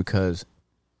everywhere because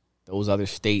those other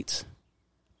states,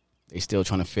 they still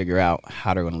trying to figure out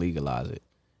how they're going to legalize it.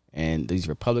 And these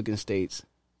Republican states,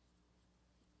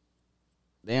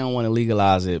 they don't want to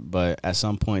legalize it, but at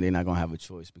some point they're not going to have a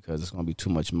choice because there's going to be too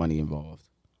much money involved.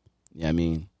 You know what I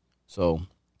mean? So,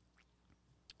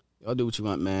 y'all do what you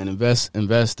want, man.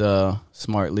 Invest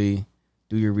smartly.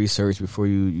 Do your research before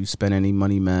you spend any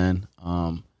money, man.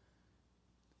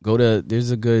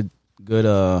 There's a good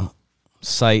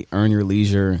site, Earn Your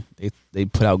Leisure. They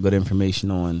put out good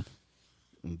information on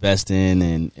investing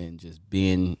and just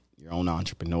being your own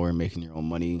entrepreneur, making your own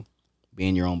money,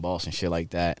 being your own boss and shit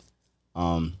like that.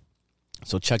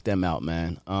 So check them out,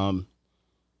 man.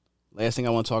 Last thing I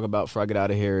want to talk about before I get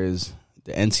out of here is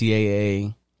the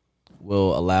NCAA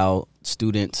will allow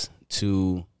students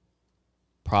to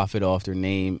profit off their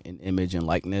name and image and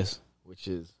likeness, which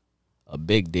is a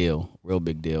big deal, real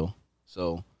big deal.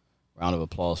 So round of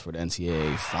applause for the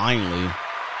NCAA finally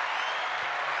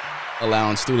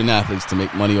allowing student athletes to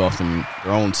make money off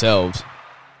their own selves.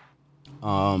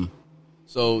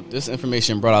 So this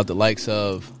information brought out the likes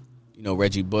of,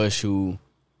 Reggie Bush, who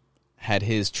had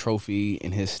his trophy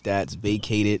and his stats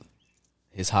vacated,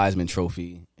 his Heisman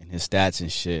trophy and his stats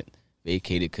and shit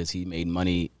vacated because he made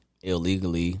money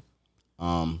illegally.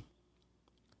 So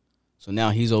now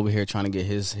he's over here trying to get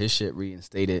his shit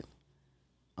reinstated,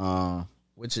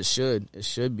 which it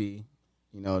should be.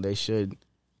 They should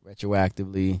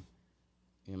retroactively.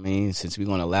 Since we're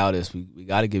going to allow this, we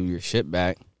got to give your shit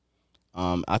back.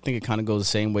 I think it kind of goes the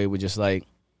same way with just like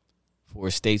for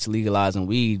states legalizing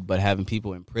weed, but having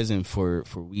people in prison for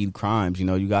weed crimes.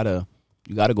 You gotta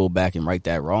go back and right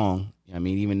that wrong.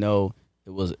 Even though it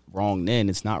was wrong then,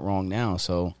 it's not wrong now.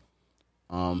 So,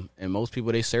 and most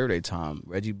people, they serve their time.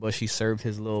 Reggie Bush, he served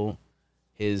his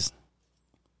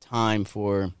time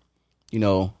for,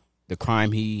 the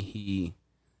crime he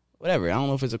whatever. I don't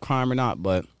know if it's a crime or not,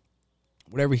 but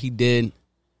whatever he did,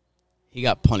 he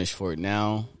got punished for it.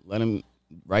 Now let him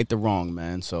right the wrong,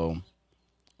 man. So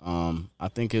I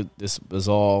think this was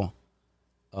all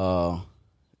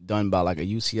done by like a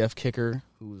UCF kicker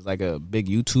who was like a big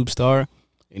YouTube star,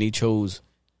 and he chose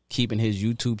keeping his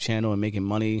YouTube channel and making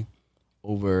money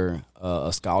over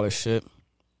a scholarship.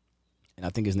 And I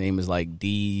think his name is like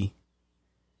D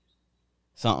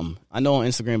something. I know on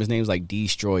Instagram his name is like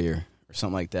Destroyer or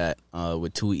something like that,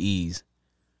 with 2 E's.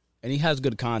 And he has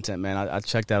good content, man. I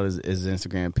checked out his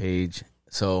Instagram page,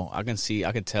 so I can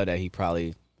tell that he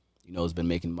probably, has been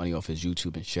making money off his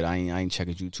YouTube and shit. I ain't check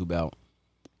his YouTube out,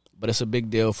 but it's a big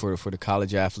deal for the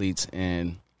college athletes,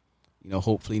 and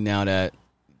hopefully now that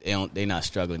they're not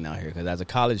struggling out here. Because as a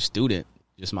college student,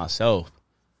 just myself,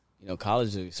 college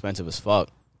is expensive as fuck,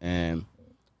 and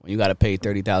when you got to pay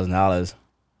 $30,000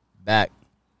 back,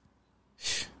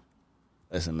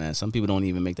 listen, man, some people don't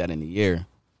even make that in a year.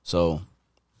 So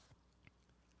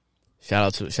shout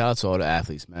out to all the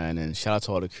athletes, man, and shout out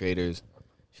to all the creators.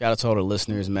 Shout out to all the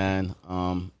listeners, man.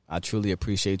 I truly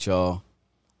appreciate y'all.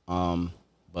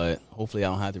 But hopefully I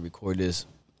don't have to record this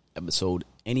episode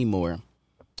anymore.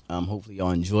 Hopefully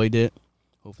y'all enjoyed it.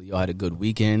 Hopefully y'all had a good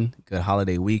weekend, good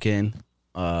holiday weekend.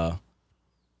 Shout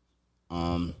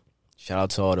out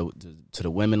to all the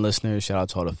women listeners. Shout out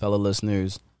to all the fellow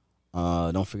listeners.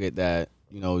 Don't forget that,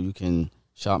 you can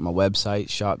shop my website,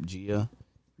 shopgia,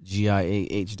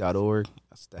 GIAH.org.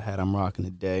 That's the hat I'm rocking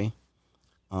today.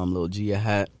 Little Gia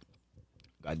hat.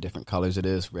 Got different colors of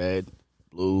this, red,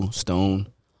 blue, stone.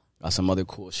 Got some other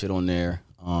cool shit on there.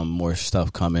 More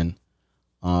stuff coming.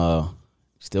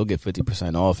 Still get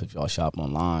 50% off if y'all shop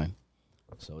online.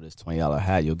 So this $20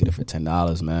 hat, you'll get it for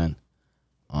 $10, man.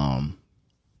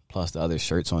 Plus the other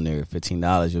shirts on there,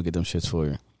 $15. You'll get them shits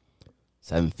for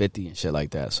 $7.50 and shit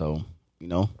like that. So,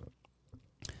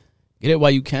 get it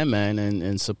while you can, man,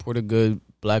 and support a good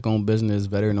black-owned business,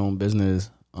 veteran-owned business.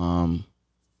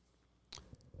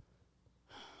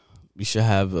 We should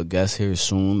have a guest here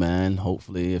soon, man.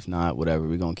 Hopefully, if not, whatever.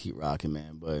 We're going to keep rocking,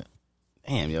 man. But,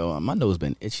 damn, yo, my nose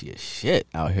been itchy as shit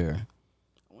out here.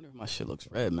 I wonder if my shit looks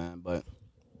red, man. But,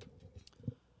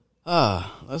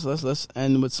 let's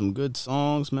end with some good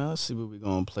songs, man. Let's see what we're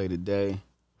going to play today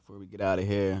before we get out of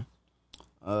here.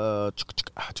 I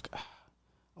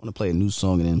want to play a new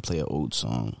song and then play an old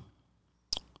song.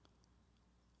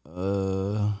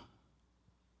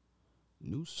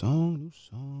 New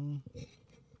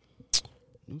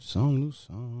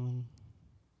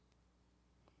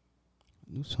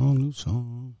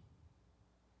song.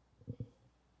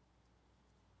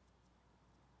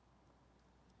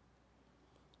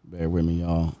 Bear with me,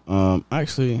 y'all.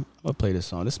 Actually, I'm gonna play this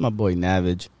song. This is my boy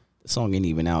Navig. The song ain't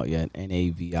even out yet.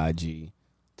 Navig.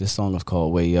 This song is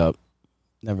called Way Up.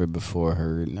 Never heard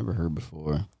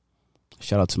before.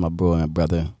 Shout out to my bro and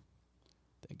brother.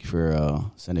 Thank you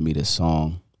for sending me this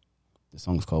song. This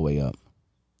song is called Way Up.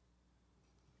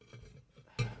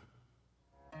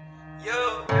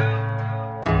 Yo.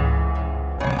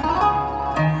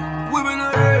 Women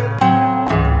are here.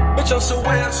 Bitch, I'm so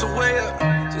way up.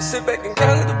 Just sit back and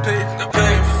count the pay. Black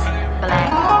Beats.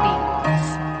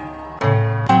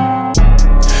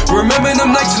 Remember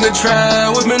them nights in the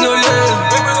trap. Women are here.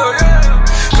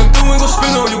 Come through and go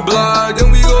spin on your block, then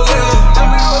we go later.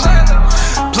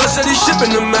 Plus, I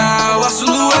shipping them out. I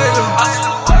salute.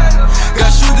 Got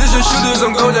shooters and shooters.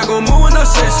 I'm going, that gon' move.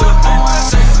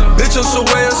 I'm so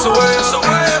well.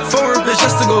 For a bitch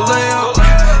just to go lay out.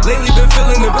 Lately been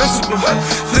feeling invincible.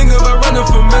 Think about running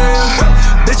for mayor.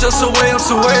 Bitch, I'm so well.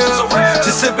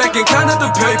 Just sit back and count up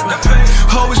the paper.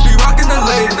 Always be rocking the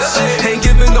latest. Ain't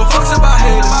giving no fucks about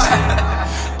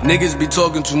haters. Niggas be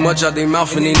talking too much out their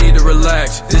mouth and they need to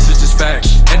relax. This is just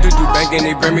facts. Enter through bank and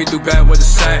they bring me through bad with a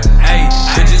sack. Ayy,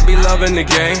 bitches be loving the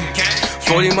game.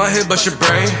 40 my hip, bust your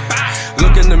brain.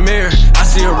 Look in the mirror, I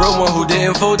see a real one who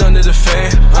didn't fold under the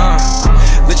fan.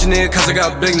 Lit your nigga cause I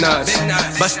got big knots.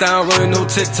 Bust down, rolling no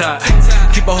TikTok.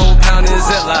 Keep a whole pound in a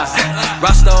Ziploc.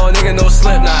 Rasta nigga, no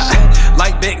slip knot.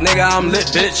 Like big nigga, I'm lit,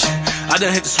 bitch. I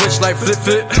done hit the switch like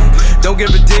flip. Don't give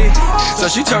a D. So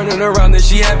she turning around and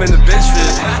she having a bitch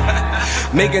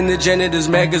fit. Making the janitors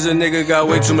mad cause a nigga got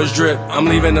way too much drip. I'm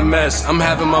leaving a mess. I'm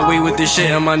having my way with this shit.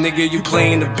 And my nigga, you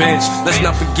playing the bench. Let's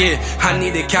not forget, I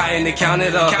need a cotton to count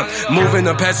it up. Moving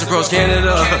the pass across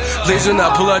Canada. Please do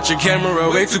not pull out your camera.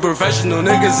 Way too professional,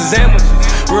 niggas is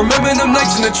amateurs. Remember them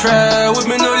nights in the trap with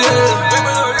me, no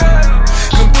yeah.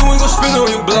 Come through and go spin on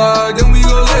your block, then we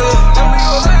go later.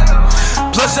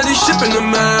 Plus that he shipping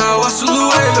them out, I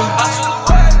salute you.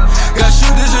 Got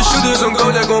shooters on go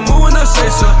that gon' move when I say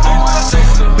so.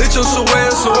 Bitch, I'm so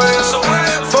well.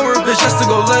 For a bitch just to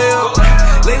go lay out.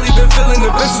 Lately been feeling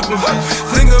invincible.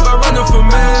 Think about running for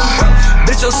mayor.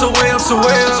 Bitch, I'm so well.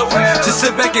 Just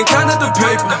sit back and count up the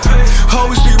paper.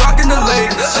 Always be rocking the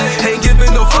latest. Ain't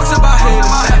giving no fucks about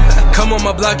haters. Come on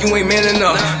my block, you ain't man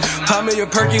enough. I'm in your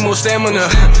perky, more stamina.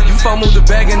 You fumbled the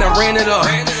bag and I ran it up.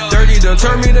 30 done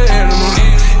turned me to animal.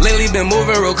 Lately been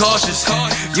moving real cautious.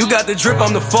 You got the drip,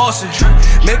 I'm the faucet.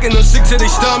 Making them sick to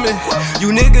their stomach.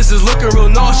 You niggas is looking real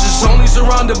nauseous. Only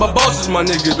surrounded by bosses, my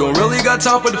nigga. Don't really got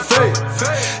time for the fake.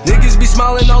 Niggas be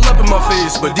smiling all up in my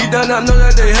face, but deep down I know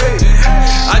that they hate.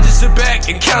 I just sit back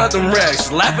and count them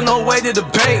racks, laughing all way to the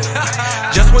bank.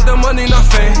 Just with the money, not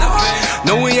fame.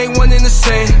 No, we ain't one in the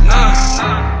same.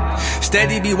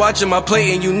 Steady be watching my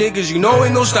plate and you niggas, you know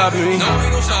ain't no stopping me.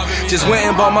 Just went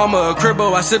and bought mama a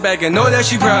cribbo, I sit back and know that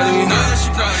she proud of me.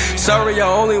 Sorry, I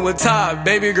only with top,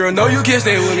 baby girl, no you can't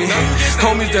stay with me.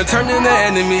 Homies done turned into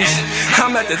enemies,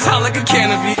 I'm at the top like a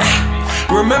canopy.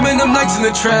 Remember them nights in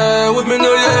the trap with me,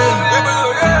 no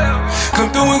yeah.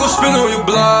 Come through and go spin on your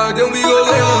block, then we go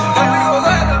later.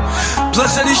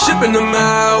 Plus that he shipping them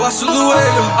out, I salute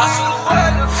you.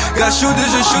 Got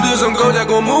shooters on go that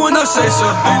gon' move when I say so.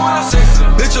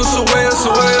 Bitch, I'm so well.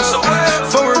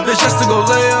 For a bitch just to go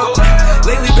lay out.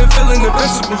 Lately been feeling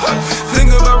invincible.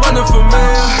 Think about running for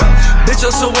mayor. Bitch,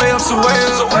 I'm so well.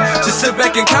 Just sit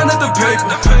back and count up the paper.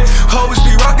 Always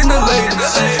be rocking the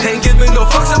latest. Ain't giving no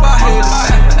fucks about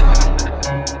haters.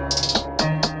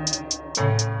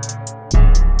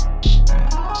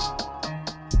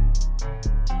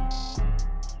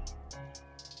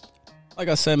 Like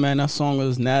I said, man, that song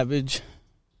was Navage,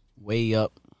 Way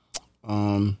Up.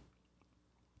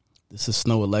 This is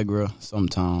Snow Allegra.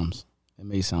 Sometimes it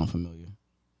may sound familiar.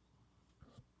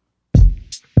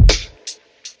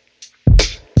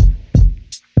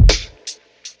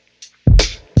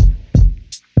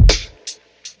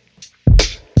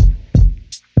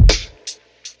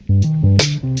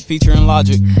 Featuring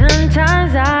Logic.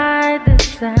 Sometimes I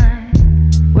decide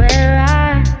where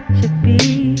I should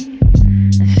be.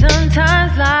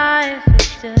 Sometimes life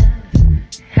just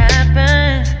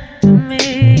happens to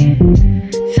me.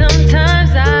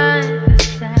 Sometimes I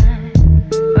decide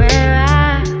where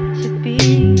I should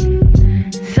be.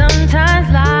 Sometimes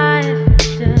life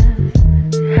just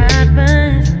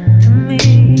happens to me.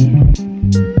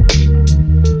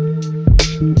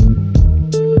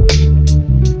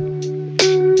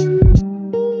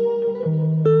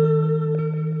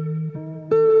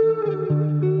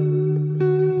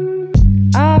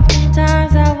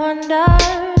 Oftentimes I wonder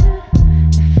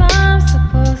if I'm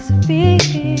supposed to be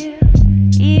here,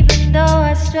 even though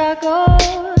I struggle.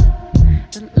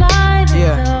 The light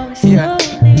is always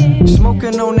slowly.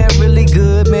 Smoking on that really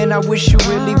good, man, I wish you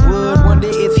really would. Wonder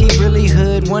if he really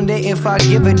hood, wonder if I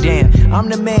give a damn. I'm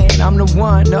the man, I'm the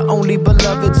one, the only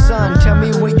beloved son. Tell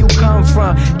me where you come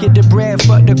from, get the bread,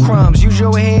 fuck the crumbs. Use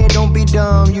your head, don't be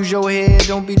dumb. Use your head,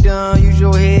 don't be dumb. Use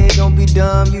your head, don't be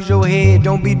dumb. Use your head,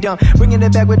 don't be dumb. Bringing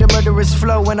it back with the murderous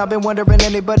flow, and I've been wondering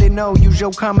anybody know. Use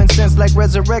your common sense like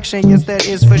resurrection, yes that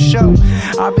is for sure.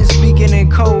 I've been speaking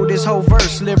in code, this whole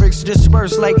verse, lyrics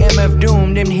dispersed like MF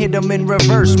Doom, then hit them in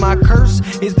reverse. My curse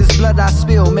is this blood I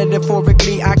spill,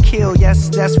 metaphorically I kill. Yes,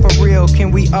 that's for real.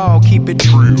 Can we all keep it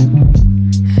true?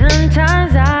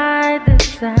 Sometimes I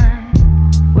decide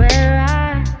where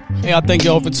I. Hey, I thank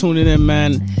y'all for tuning in,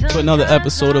 man, to another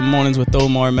episode of Mornings with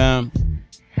Omar, man.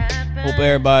 Hope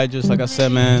everybody, just like I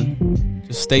said, man,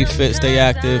 just stay fit, stay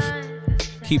active,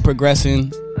 keep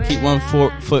progressing. Keep one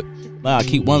foot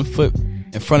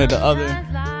in front of the other.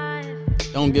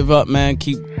 Don't give up, man.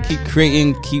 Keep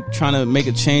creating. Keep trying to make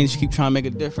a change. Keep trying to make a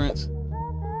difference.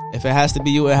 If it has to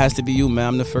be you, it has to be you, man.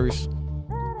 I'm the first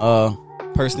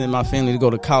person in my family to go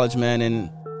to college, man. And you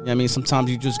know what I mean, sometimes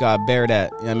you just gotta bear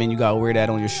that. You know what I mean, you gotta wear that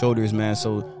on your shoulders, man.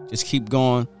 So just keep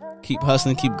going, keep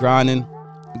hustling, keep grinding.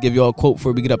 I'll give you all a quote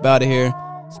before we get up out of here.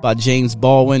 It's by James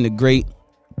Baldwin, the great.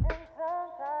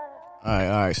 All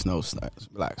right, Snow.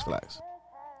 Relax.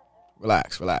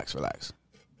 All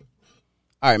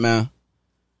right, man.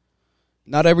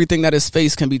 Not everything that is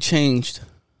faced can be changed,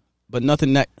 but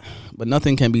nothing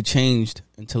can be changed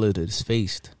until it is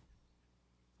faced.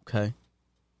 Okay?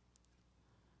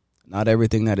 Not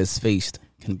everything that is faced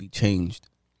can be changed,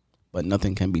 but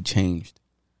nothing can be changed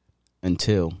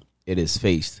until it is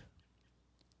faced.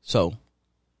 So,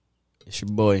 it's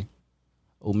your boy,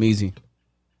 Omeezy.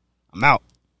 I'm out.